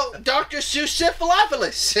about Dr. Seuss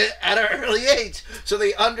syphilis at an early age, so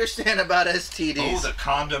they understand about STDs. Oh, the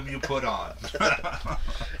condom you put on.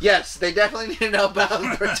 Yes, they definitely need to know about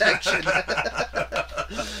protection.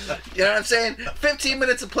 You know what I'm saying? 15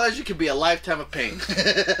 minutes of pleasure could be a lifetime of pain.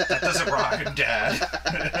 That doesn't rhyme, Dad.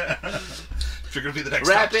 If you're going to be the next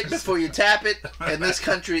Wrap Dr. it before you tap it. In this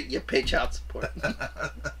country, you pay child support.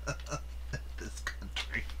 This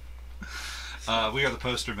country. We are the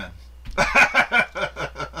poster men.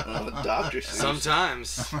 Oh, Dr. Seuss.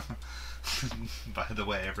 Sometimes. By the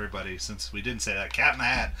way, everybody, since we didn't say that, Cat in the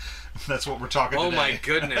Hat, that's what we're talking Oh today. my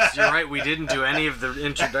goodness, you're right. We didn't do any of the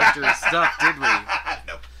introductory stuff, did we?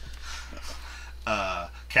 Nope.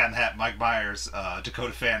 Cat in the Hat, Mike Myers,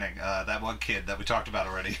 Dakota Fanning, that one kid that we talked about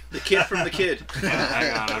already. The kid from The Kid.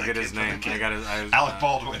 Hang on, I'll get his name. I got his. Alec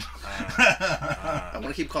Baldwin. I want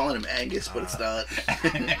to keep calling him Angus, but it's not.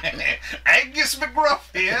 Angus McGruff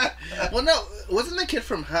here. Well, no, wasn't the kid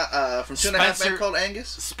from 2.5 Men called Angus?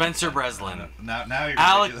 Spencer Breslin. Now you're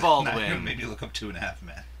Alec Now Baldwin. you're maybe look up 2.5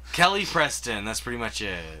 Men. Kelly Preston. That's pretty much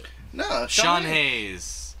it. No, Sean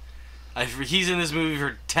Hayes. He's in this movie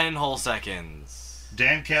for 10 whole seconds.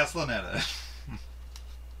 Dan Castellaneta.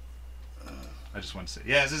 I just want to say,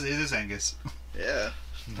 yeah, it is Angus. Yeah.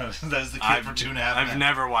 That is the kid from 2.5 Men. I've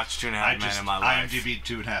never watched 2.5 Men in my life. IMDb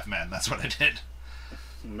 2.5 Men. That's what I did.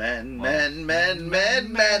 Men,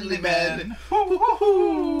 manly men.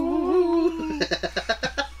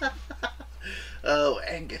 Oh,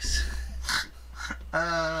 Angus. What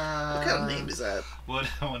kind of name is that? What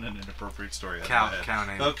an inappropriate story. Cow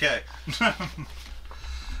name. Okay.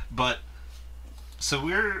 But so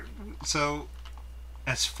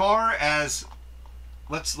as far as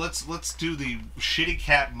let's do the shitty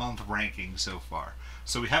cat month ranking so far.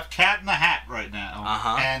 So we have Cat in the Hat right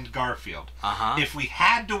now and Garfield. If we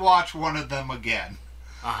had to watch one of them again,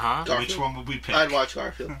 which one would we pick? I'd watch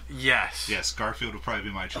Garfield. Yes. Yes, Garfield would probably be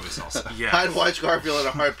my choice also. Yes. I'd watch Garfield in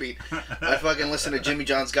a heartbeat. I'd fucking listen to Jimmy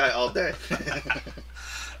John's Guy all day.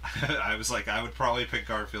 I was like, I would probably pick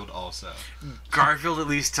Garfield also. Garfield at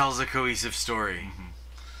least tells a cohesive story.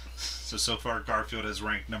 So far, Garfield has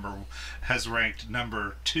ranked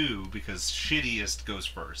number 2 because shittiest goes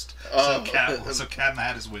first. Oh. So Cat in the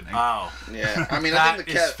Hat is winning. Oh. Yeah, I mean, That I think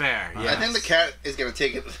the is cat. fair. I Yes. think the cat is gonna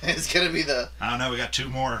take it. It's gonna be the. I don't know. We got 2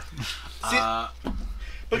 more. See, We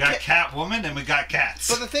but got Catwoman and we got cats.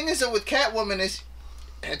 But the thing is that with Catwoman is,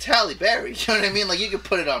 it's Halle Berry. You know what I mean? Like you could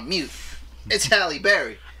put it on mute. It's Halle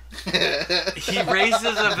Berry. He raises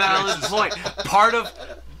a valid point. Part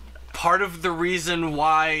of the reason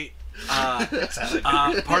why. Part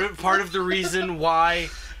of the reason why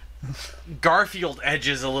Garfield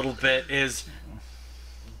edges a little bit is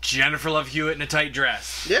Jennifer Love Hewitt in a tight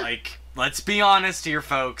dress. Yeah. Like, let's be honest here,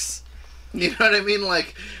 folks. You know what I mean?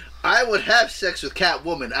 Like, I would have sex with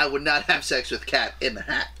Catwoman. I would not have sex with Cat in the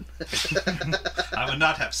Hat. I would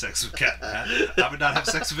not have sex with Cat in the Hat. I would not have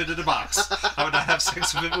sex with it in a box. I would not have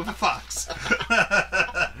sex with it with a fox.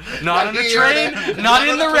 Not on a train, not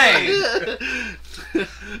in the rain.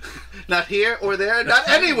 Not here or there, not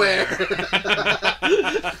anywhere.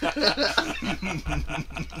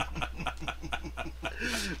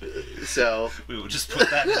 So We will just put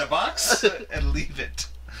that in a box and leave it.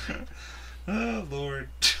 Oh, Lord.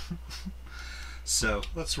 So,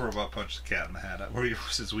 let's robot punch the Cat in the Hat.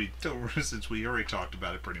 Since we already talked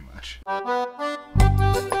about it pretty much.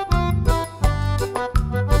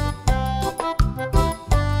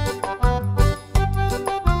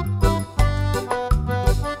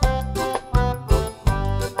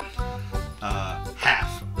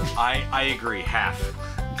 Half. I agree, half.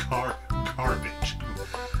 Garbage.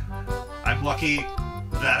 I'm lucky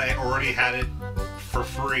that I already had it for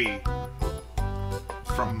free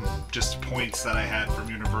from just points that I had from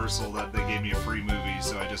Universal that they gave me a free movie,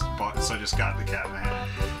 so I just got the Cat in the Hat.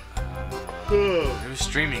 It was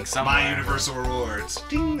streaming somewhere. My Universal rewards.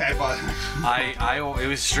 Ding! I bought. It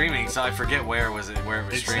was streaming, so I forget where it was It's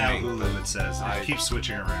streaming. now Hulu. It says I- it keeps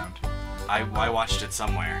switching around. I watched it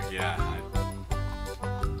somewhere. Yeah.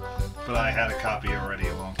 But I had a copy already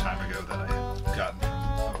a long time ago that I had gotten from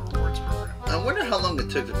a rewards program. I wonder how long it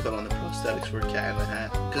took to put on the prosthetics for Cat in the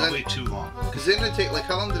Hat. Probably too long. Because didn't it take, like,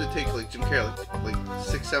 how long did it take, like, Jim Carrey? Like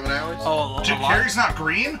 6-7 hours? Oh, Jim Carrey's not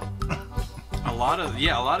green? a lot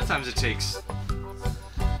of times it takes.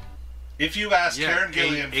 If you ask Yeah, Karen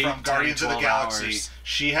Gillian 8, from 10, Guardians of the 12 Galaxy, hours.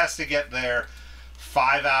 she has to get there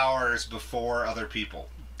 5 hours before other people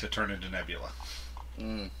to turn into Nebula.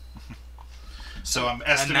 Mm. So I'm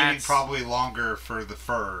estimating that's- probably longer for the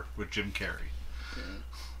fur with Jim Carrey.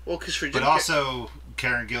 Well, because for Jim But also,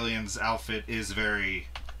 Karen Gillian's outfit is very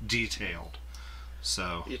detailed.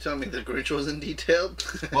 So, You're telling me the Grinch wasn't detailed?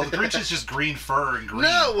 well, the Grinch is just green fur and green.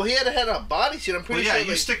 No, well, he had a bodysuit. I'm Well, pretty yeah,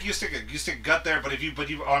 sure. you stick a gut there, but if you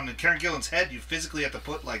on Karen Gillian's head, you physically have to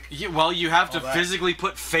put like. Well, you have to All that. physically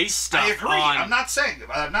put face stuff I agree. on. I'm not saying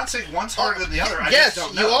one's harder than the other. I Yes, just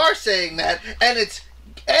don't you know. are saying that, and it's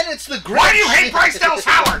the Grinch. Why do you hate Bryce Dallas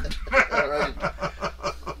Howard? All right.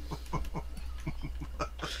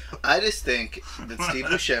 I just think that Steve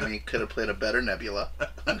Buscemi could have played a better Nebula.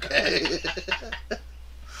 Okay.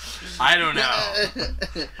 I don't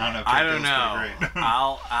know. I don't know.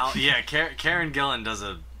 Pretty great. Yeah. Karen Gillan does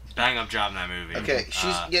a bang up job in that movie. Okay,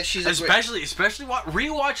 she's a especially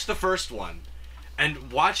rewatch the first one,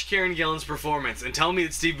 and watch Karen Gillan's performance and tell me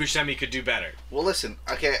that Steve Buscemi could do better. Well, listen.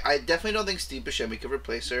 Okay, I definitely don't think Steve Buscemi could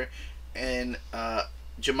replace her in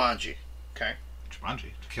Jumanji. Okay.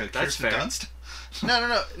 Jumanji. That's Kirsten fair. Dunst?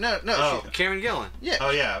 No. Oh. Karen Gillan. Yeah.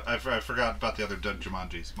 Oh yeah, I forgot about the other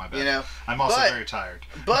Jumanjis. My bad. You know, I'm also but- very tired.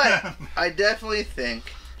 But I definitely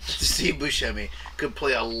think Steve Buscemi could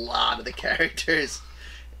play a lot of the characters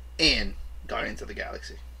in Guardians of the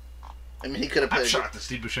Galaxy. I mean, he could have I'm played. shocked that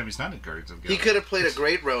Steve Buscemi's not in Guardians of the He Galaxy. could have played a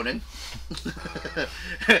great Ronin.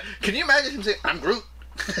 Can you imagine him saying, "I'm Groot"?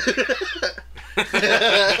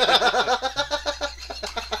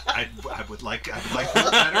 I would like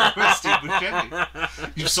better with Steve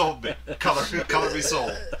Buscemi. You sold me. Color me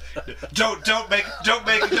sold. Don't make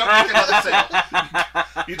another sale.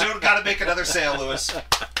 You don't gotta make another sale, Lewis.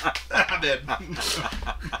 I'm in.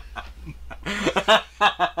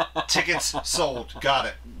 Tickets sold. Got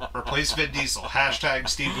it. Replace Vin Diesel. Hashtag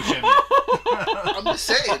Steve Buscemi. I'm just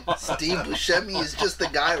saying, Steve Buscemi is just the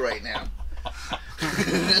guy right now.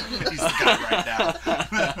 He's the guy right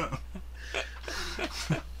now.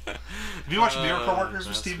 Have you watched Miracle Workers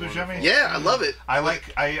with Steve Buscemi? Yeah, I love it.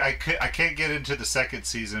 I can't get into the second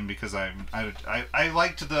season because I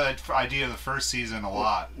liked the idea of the first season a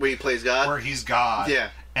lot, Where he plays God. where he's God. Yeah.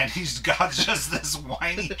 And God's just this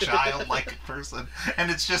whiny child-like person, and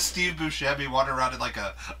it's just Steve Buscemi wandering around in like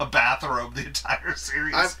a bathrobe the entire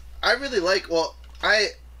series. I really like. Well,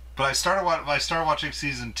 But I started watching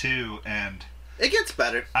season 2, and it gets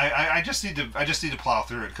better. I just need to plow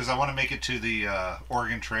through it because I want to make it to the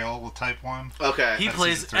Oregon Trail with Type 1. Okay. He That's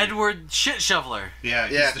plays season 3. Edward Shit Shoveler. Yeah,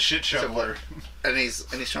 he's Yeah. the shit shoveler. And he's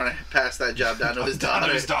trying to pass that job down to his Down daughter.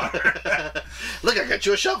 to his daughter. Look, I got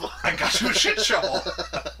you a shovel. I got you a shit shovel.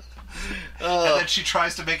 And then she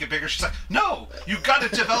tries to make it bigger. She's like, "No, you got to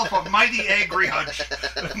develop a mighty angry hunch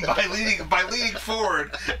by leaning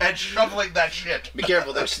forward and shoveling that shit." Be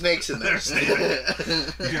careful, there's snakes in there.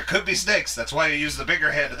 There could be snakes. That's why you use the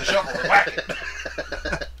bigger hand of the shovel and whack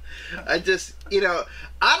it. I just, I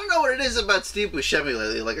don't know what it is about Steve Buscemi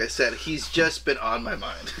lately. Like I said, he's just been on my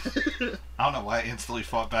mind. I don't know why I instantly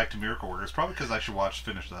fought back to Miracle Workers. Probably because I should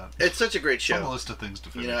finish that. It's such a great It's on the show. list of things to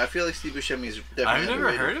finish. I feel like Steve Buscemi is definitely I've never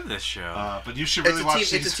underrated. heard of this show. But you should really watch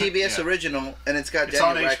It's a season- TBS yeah. original, and it's got It's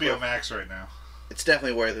on Daniel HBO Radcliffe. Max right now. It's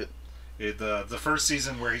definitely worth it. The first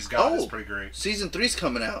season where he's God is Oh. pretty great. Season 3's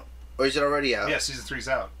coming out. Or is it already out? Yeah, season 3's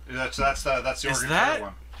out. That's the Is Oregon that- Trail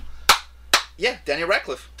one. Yeah, Daniel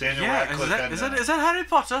Radcliffe. Daniel yeah, Radcliffe. is that Harry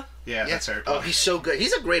Potter? Yeah, Yeah. that's Harry Oh, Potter. he's so good.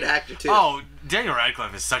 He's a great actor, too. Oh, Daniel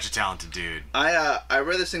Radcliffe is such a talented dude. I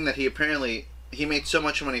read this thing that he made so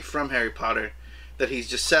much money from Harry Potter that he's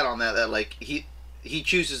just set on that like he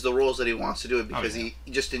chooses the roles that he wants to do it because yeah.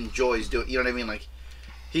 he just enjoys doing. You know what I mean? Like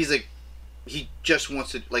he's like he just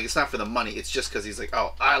wants to like it's not for the money. It's just because he's like,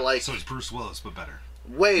 oh, I like So it's Bruce Willis, but better.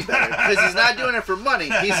 way better because he's not doing it for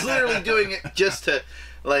money. He's literally doing it just to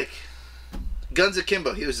like Guns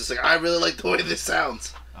Akimbo. He was just like, I really like the way this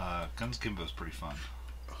sounds. Guns Kimbo's pretty fun.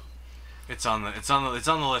 It's on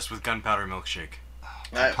the list with Gunpowder Milkshake.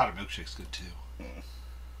 Powder Milkshake's good too.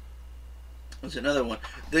 There's another one.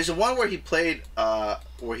 There's a one where he played,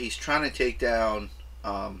 where he's trying to take down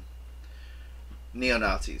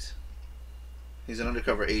neo-Nazis. He's an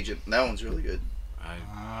undercover agent. That one's really good.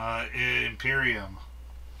 Imperium.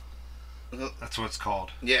 That's what it's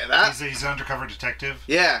called. Yeah, that. He's an undercover detective.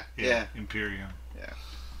 Yeah. Imperium.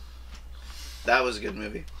 That was a good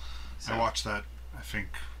movie. I watched that. I think.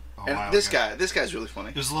 A And while this ago. guy's really funny.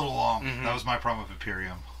 It was a little long. Mhm. That was my problem with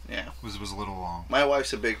Imperium. Yeah. Was a little long. My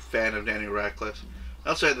wife's a big fan of Daniel Radcliffe. I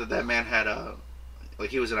also heard that man had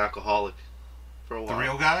he was an alcoholic for a while. The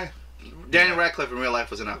real guy. Daniel Radcliffe in real life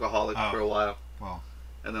was an alcoholic Oh. for a while. Well,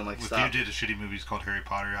 And then if stopped. you did a shitty movie called Harry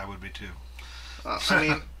Potter, I would be too. I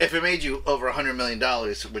mean, if it made you over $100 million,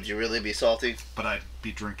 would you really be salty? But I'd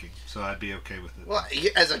be drinking, so I'd be okay with it. Well,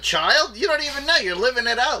 as a child, you don't even know. You're living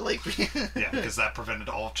it out. Like, Yeah, because that prevented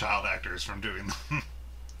all child actors from doing them.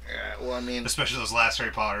 Yeah, well, I mean, Especially those last Harry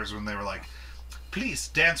Potters when they were like, please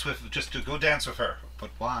just to go dance with her. But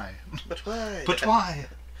why? but why? But why?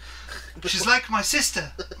 She's like my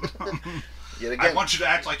sister. Yet I again, want you to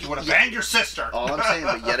act like you want to bang your sister. all I'm saying,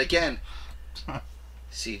 but yet again,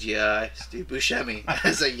 CGI Steve Buscemi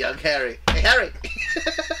as a young Harry. Hey, Harry.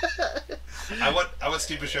 I want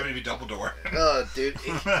Steve Buscemi to be Dumbledore. Oh, dude.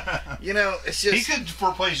 It's just. He could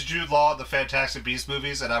replace Jude Law in the Fantastic Beasts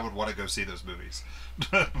movies, and I would want to go see those movies.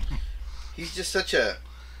 He's just such a.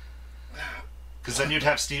 Because then you'd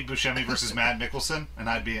have Steve Buscemi versus Matt Mickelson, and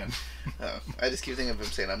I'd be in. I just keep thinking of him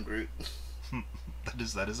saying, "I'm Groot."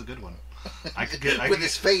 That is a good one. I could get With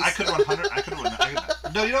his face. I could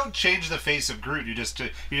 100. No, you don't change the face of Groot. You just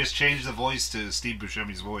change the voice to Steve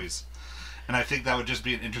Buscemi's voice, and I think that would just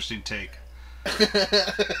be an interesting take.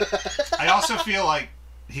 I also feel like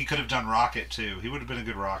he could have done Rocket too. He would have been a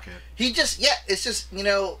good Rocket. He just it's just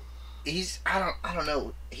he's I don't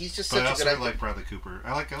know. He's just But such I a also good actor. like Bradley Cooper.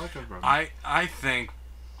 I like Bradley. I think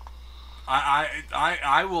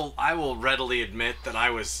I will readily admit that I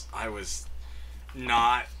was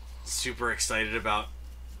not super excited about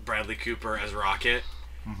Bradley Cooper as Rocket.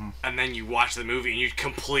 Mm-hmm. And then you watch the movie and you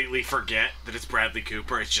completely forget that it's Bradley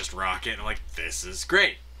Cooper. It's just Rocket. And I'm like, this is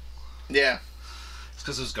great. Yeah, It's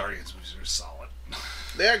because those Guardians movies are solid.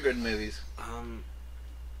 they are good movies.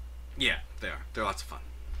 Yeah, they are. They're lots of fun.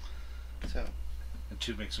 So And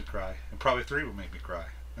 2 makes me cry, and probably 3 will make me cry,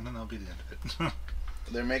 and then that'll be the end of it.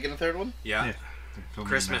 they're making a third one. Yeah. Yeah. They're filming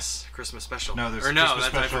Christmas special. No, there's or no, Christmas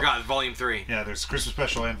that's, I special. forgot. Volume 3. now. Yeah, there's Christmas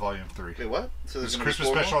special and Volume 3. Wait, what? So There's gonna be Christmas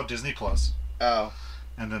 4 more? special on Disney Plus, Oh,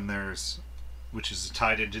 and then there's, which is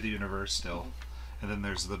tied into the universe still, and then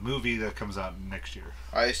there's the movie that comes out next year.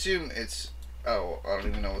 I assume it's. Oh, I don't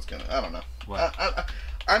even know what's gonna. I don't know. What?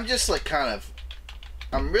 I'm just like kind of.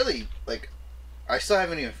 I'm really like. I still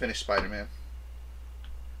haven't even finished Spider-Man.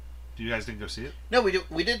 You guys didn't go see it? No, we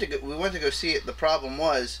we went to go see it. The problem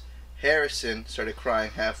was Harrison started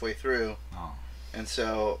crying halfway through, Oh. and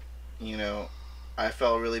so I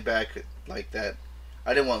felt really bad like that.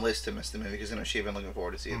 I didn't want Liz to miss the movie because I know she had been looking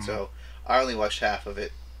forward to see it. So I only watched half of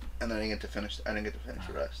it, and then I didn't get to finish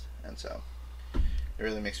the rest, and so it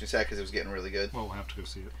really makes me sad because it was getting really good. Well, we'll have to go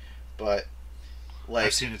see it. But like,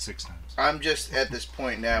 I've seen it 6 times. I'm just at this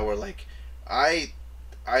point now where like I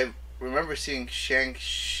remember seeing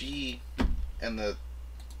Shang-Chi and the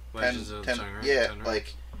Legends of Ten- Ten Rings. yeah, Ten Rings.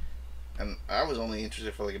 like, and I was only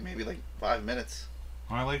interested for like maybe like 5 minutes,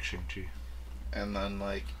 I like Shang-Chi. and then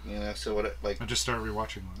like so what like. I just started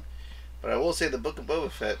rewatching it. But I will say the Book of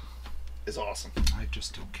Boba Fett is awesome. I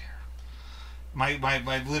just don't care. My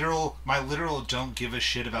literal don't give a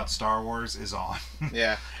shit about Star Wars is on.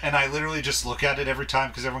 Yeah, And I literally just look at it every time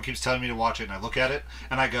because everyone keeps telling me to watch it, and I look at it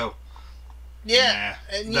and I go, yeah.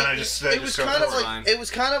 Nah. And Then I just- I it just was go kind of for it. like it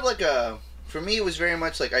was kind of like a for me it was very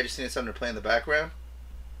much like I just needed something to play in the background.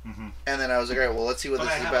 Mm-hmm. And then I was like, all right, well, let's see what but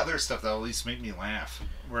this I is have about. other stuff that'll at least make me laugh.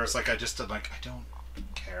 Whereas like I don't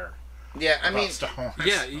care. Yeah, I about mean, Star Wars.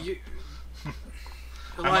 Yeah, you,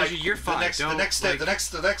 I'm Elijah, like, you're fine. The next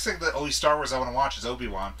thing that only Star Wars I want to watch is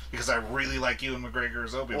Obi-Wan because I really like Ewan McGregor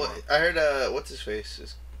as Obi-Wan. well, I heard what's his face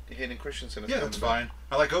is Hayden Christensen. Is Yeah, coming that's back. fine.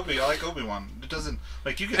 I like Obi-Wan. It doesn't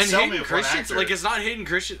like you can And sell Hayden me with one Christensen, actor. like it's not Hayden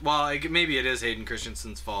Christensen. Well, like, maybe it is Hayden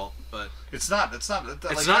Christensen's fault, but It's not. It's not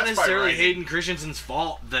necessarily Hayden Christensen's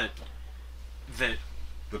fault that The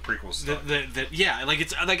prequel stuff. that yeah, like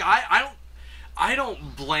it's like I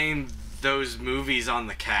don't blame those movies on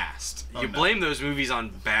the cast. Oh, You no. blame those movies on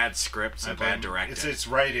bad scripts and bad directing. It's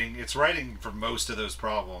writing. It's writing for most of those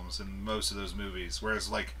problems in most of those movies.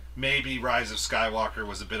 Whereas like maybe Rise of Skywalker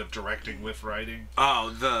was a bit of directing with writing.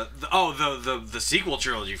 the sequel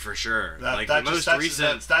trilogy for sure. Like the most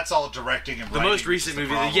recent. That's all directing and The writing. most recent which is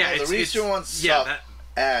the movie, problem. yeah, Well, the recent ones yeah, suck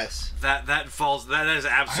ass. that falls. That is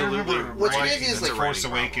absolutely. I remember What's right. crazy is, That's like, a Force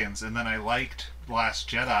writing problem. Awakens, and then I liked Last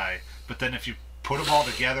Jedi. But then if you put them all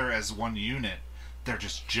together as one unit, they're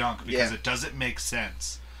just junk because Yeah. it doesn't make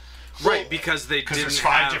sense. Right, because they Because didn't there's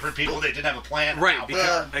 5 have, different people. They didn't have a plan. Right, Now,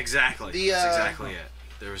 because exactly. the, That's exactly it.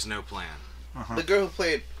 There was no plan. The girl who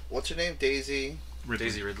played what's her name, Daisy. Ridley.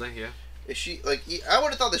 Daisy Ridley, yeah. Is she like? I would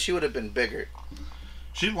have thought that she would have been bigger.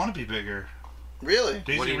 She'd want to be bigger. Really? What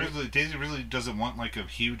do you mean? Daisy Ridley doesn't want like a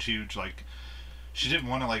huge like. She didn't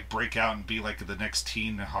want to like break out and be like the next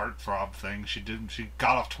teen heartthrob thing. She didn't. She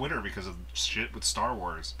got off Twitter because of shit with Star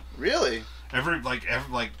Wars. Really?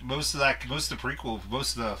 Most of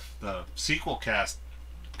the sequel cast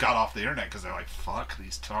got off the internet because they're like, fuck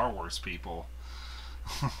these Star Wars people.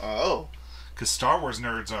 Oh. Because Star Wars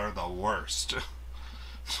nerds are the worst.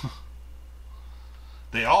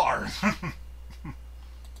 They are.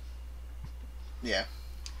 Yeah.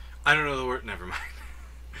 I don't know the word. Never mind.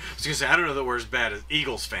 I was gonna say I don't know the word as bad as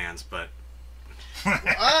Eagles fans, but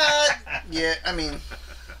Yeah. I mean,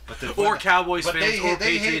 or Cowboys but fans, or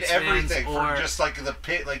they hate Patriots everything fans, or for just like the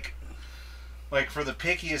pit, like for the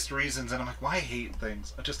pickiest reasons. And I'm like, why hate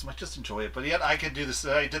things? I just enjoy it. But yet I could do this.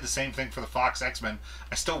 I did the same thing for the Fox X-Men.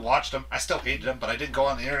 I still watched them. I still hated them, but I didn't go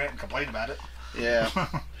on the internet and complain about it. yeah.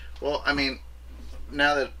 Well, I mean,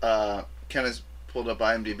 now that Ken has pulled up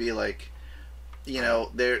IMDb, like,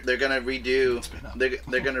 they're gonna redo. It's been up.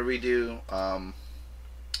 They're gonna redo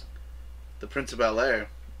The Prince of Bel-Air.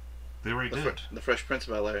 They already did. The Fresh Prince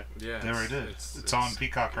of Bel-Air. Yeah, They already did. It's on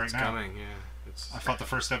Peacock right it's now. Coming, yeah. It's, I thought the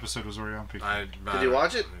first episode was already on Peacock. Did you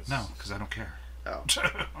watch it? No, because I don't care. Oh.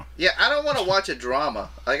 Yeah, I don't want to watch a drama.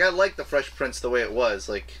 Like, I like the Fresh Prince the way it was.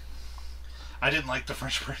 Like, I didn't like the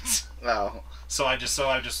Fresh Prince, oh, so I just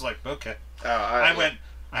like okay. I went.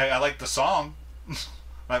 I liked the song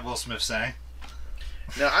that Will Smith sang.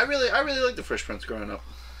 No, I really liked the Fresh Prince growing up.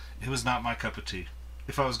 It was not my cup of tea.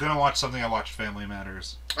 If I was gonna watch something, I watched Family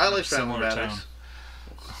Matters. I like Family Similar Matters. tone.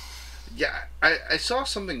 Yeah, I saw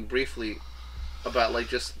something briefly about like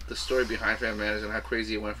just the story behind Family Matters and how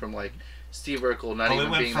crazy it went from like Steve Urkel not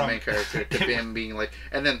even being the main character to him being like,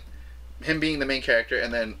 and then him being the main character,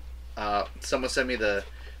 and then someone sent me the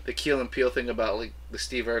Keel and Peele thing about like the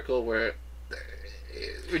Steve Urkel where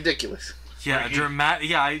ridiculous. Yeah,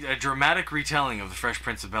 a dramatic retelling of the Fresh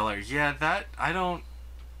Prince of Bel-Air. Yeah, that I don't.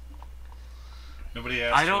 Nobody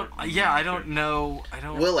asked. I don't. For it. Yeah, I don't know. I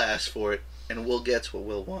don't. Will asks for it, and Will gets what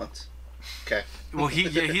Will wants. Okay. Well,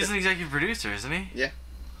 he's an executive producer, isn't he? Yeah.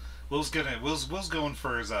 Will's going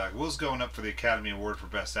for his Will's going up for the Academy Award for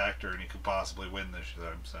Best Actor, and he could possibly win this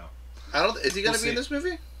time. So. I don't. Is he gonna We'll be in see. this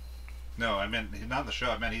movie? No, I meant not in the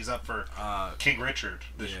show. I meant he's up for King Richard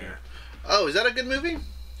this year. Oh, is that a good movie?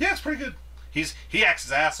 Yeah, it's pretty good. He acts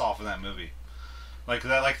his ass off in that movie. Like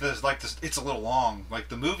that, like this. It's a little long. Like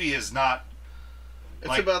the movie is not. It's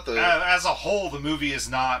like, about the. as a whole, the movie is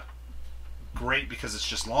not great because it's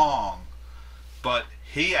just long, but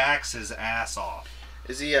he acts his ass off.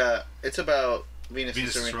 Is he? It's about Venus and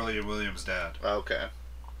Serena. Serena Williams' dad. Oh, okay.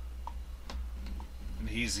 And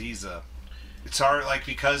he's it's hard, like,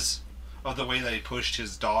 because of the way that he pushed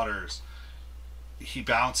his daughters. He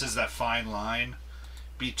balances that fine line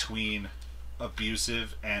between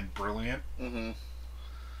abusive and brilliant. Mm-hmm.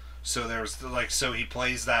 So there's so he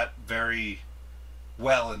plays that very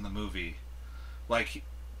well in the movie. Like,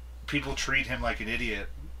 people treat him like an idiot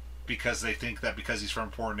because they think that because he's from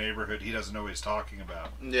a poor neighborhood, he doesn't know what he's talking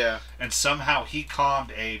about. Yeah. And somehow he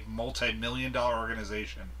calmed a multi-million-dollar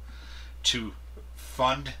organization to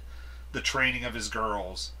fund the training of his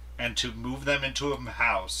girls and to move them into a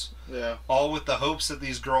house. Yeah. All with the hopes that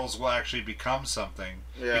these girls will actually become something.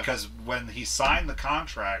 Yeah. Because when he signed the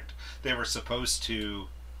contract, they were supposed to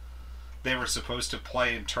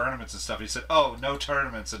play in tournaments and stuff. He said, "Oh, no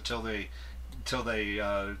tournaments until they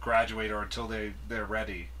graduate or until they're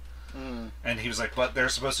ready." Mm. And he was like, "But they're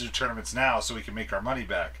supposed to do tournaments now so we can make our money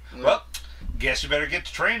back." Yeah. Well, guess you better get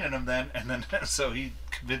to training them then. And then so he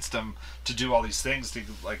convinced them to do all these things to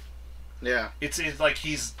like. Yeah. It's like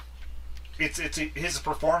his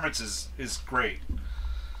performance is great,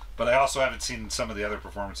 but I also haven't seen some of the other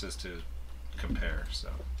performances to compare. So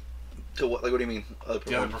To what? Like, what do you mean?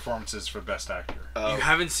 the other performances for Best Actor. Oh. You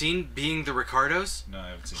haven't seen Being the Ricardos? No, I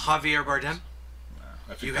haven't seen Javier Bardem? No, I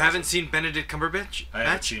think You that's haven't it. seen Benedict Cumberbatch? I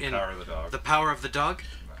haven't seen in Power of the Dog. The Power of the Dog?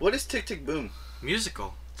 What is Tick Tick Boom?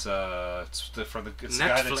 Musical. It's the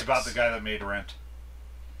guy that's about the guy that made Rent.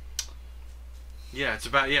 Yeah, it's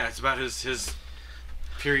about his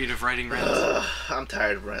period of writing Rent. I'm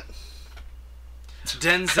tired of Rent. Because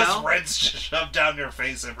Denzel. Rent's just shoved down your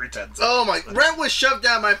face every 10 seconds. Oh my! Rent was shoved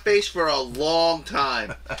down my face for a long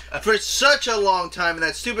time, for such a long time. And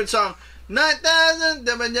that stupid song, 9,000.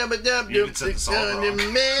 You even said the song wrong.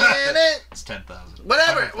 minute. It's 10,000.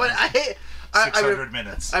 Whatever. What I hate. 600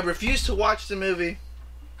 minutes. I refuse to watch the movie,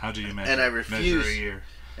 How do you measure? and I measure refuse. a year?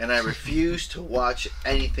 And I refuse to watch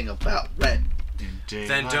anything about Rent. In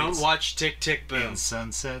Then don't daylights, watch Tick Tick Boom. in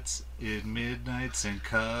sunsets, in midnights, and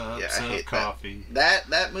cups Yeah, I of hate coffee.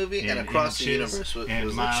 that movie and In Across the inches Universe was and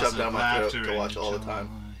like miles shoved of down my throat laughter to watch and all the time.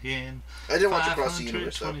 joy in I didn't watch Across the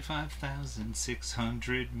Universe though.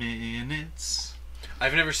 525,600 minutes.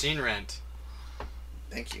 I've never seen Rent.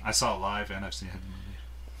 Thank you. I saw it live and I've seen it in the movie.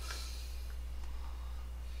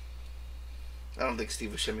 I don't think Steve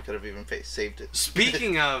Buscemi could have even saved it.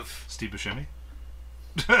 Speaking of Steve Buscemi?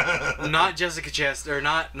 not Jessica Chastain, or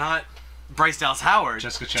not Bryce Dallas Howard.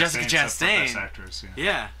 Jessica Jessica Chastain's up for Best Chastain. Actress, yeah.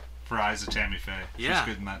 Yeah. For Eyes of Tammy Faye. Yeah.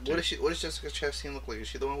 She's good in that too. What does Jessica Chastain look like? Is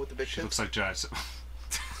she the one with the big She tits? looks like Jive.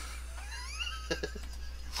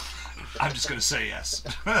 I'm just gonna say yes.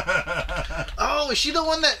 Oh, is she the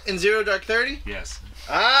one that in Zero Dark 30? Yes.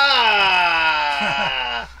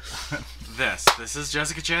 Ah! This is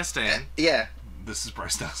Jessica Chastain. Yeah. This is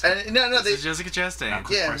Bryce Dallas. And no, This they is Jessica Chastain.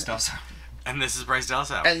 Yeah. Bryce Dallas. And this is Bryce Dallas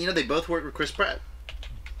Howard. and they both worked with Chris Pratt.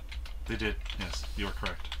 They did. Yes, you are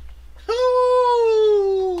correct.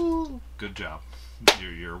 Ooh. Good job.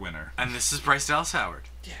 You're a winner. And this is Bryce Dallas Howard.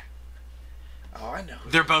 Oh, I know.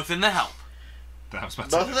 They're both in the Help. That was about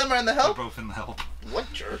to Both say of that. them are in the Help? They're both in the Help.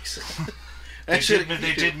 What jerks? They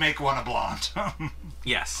did make one a blonde.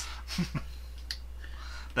 Yes.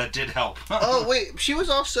 That did help. Oh wait, she was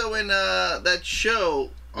also in that show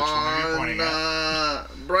Which one are you pointing on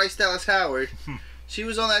Bryce Dallas Howard. She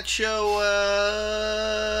was on that show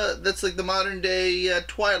that's like the modern day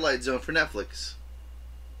Twilight Zone for Netflix.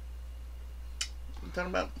 What are you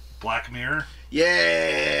talking about? Black Mirror.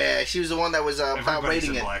 Yeah, she was the one that was Everybody's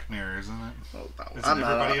rating in it. Black Mirror, isn't it? Oh, no, Isn't I'm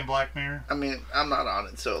not everybody on. in Black Mirror? I mean, I'm not on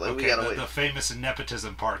it, so like, we Okay, gotta wait. the famous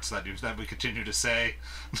nepotism parts that we continue to say,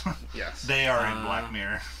 Yes, they are in Black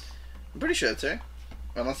Mirror. I'm pretty sure it's her,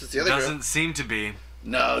 unless it's the other Doesn't girl. seem to be.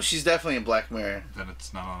 No, she's definitely in Black Mirror. Then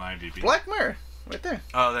it's not on IMDb. Black Mirror, right there.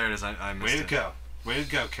 Oh, there it is. I missed Way to it. go. Way to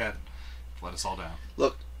go, Ken. Let us all down.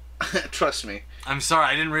 Look, trust me. I'm sorry.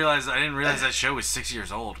 I didn't realize that show was 6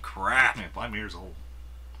 years old. Crap. Man, Black Mirror's old.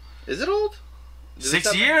 Is it old? Did they 6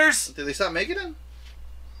 stop years? Did they stop making it?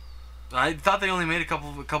 I thought they only made a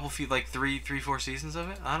couple feet, like three, 4 seasons of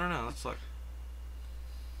it. I don't know. Let's look.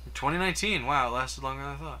 2019. Wow, it lasted longer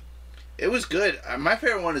than I thought. It was good. My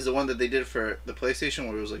favorite one is the one that they did for the PlayStation,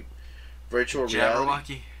 where it was like virtual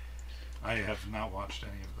reality. Jabberwocky. I have not watched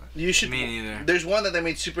any of that. You should. Me neither. There's one that they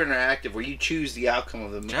made super interactive, where you choose the outcome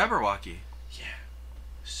of the movie. Jabberwocky.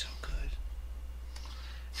 So good.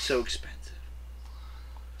 So expensive.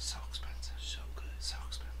 So expensive. So good. So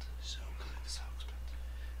expensive. So good. So expensive.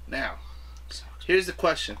 Now, So expensive. here's the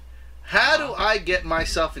question: how do I get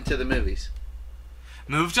myself into the movies?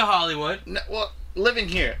 Move to Hollywood. No, well, living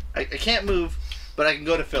here, I can't move, but I can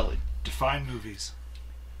go to Philly. Define movies.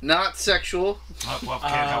 Not sexual. Well,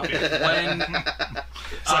 can't help you. When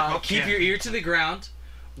It's like, well, keep Ken. your ear to the ground.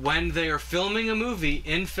 When they are filming a movie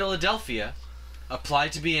in Philadelphia, apply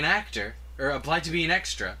to be an actor or apply to be an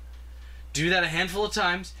extra. Do that a handful of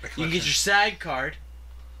times. You can get your SAG card.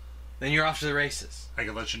 Then you're off to the races. I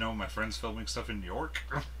can let you know my friend's filming stuff in New York.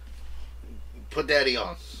 Put daddy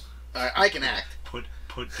on. I can act. Put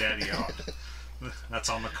daddy on. That's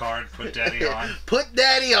on the card. Put daddy on. Put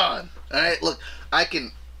daddy on. All right. Look, I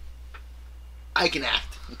can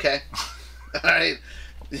act. Okay. All right.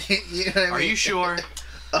 You know what I Are mean? you sure?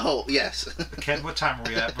 Oh yes. Ken, what time are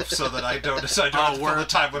we at? So that I don't have to fill the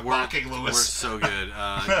time with mocking We're Lewis. so good.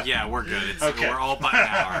 Yeah, we're good. Okay. We're all by an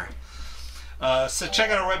hour. So check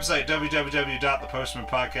out our website,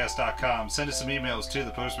 www.thepostmanpodcast.com. Send us some emails to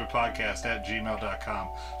thepostmanpodcast@gmail.com.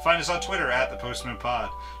 Find us on Twitter @thepostmanpod.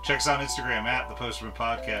 Check us out on Instagram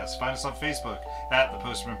 @thepostmanpodcast. Find us on Facebook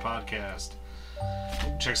 @thepostmanpodcast.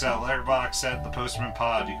 Check us out Letterboxd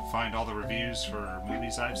 @thepostmanpod. You can find all the reviews for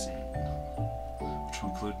movies I've seen, which will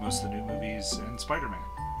include most of the new movies and Spider-Man.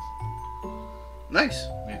 Nice.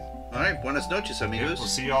 Yeah. All right. Buenas noches, amigos. We'll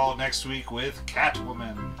see you all next week with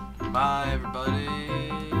Catwoman. Bye, everybody.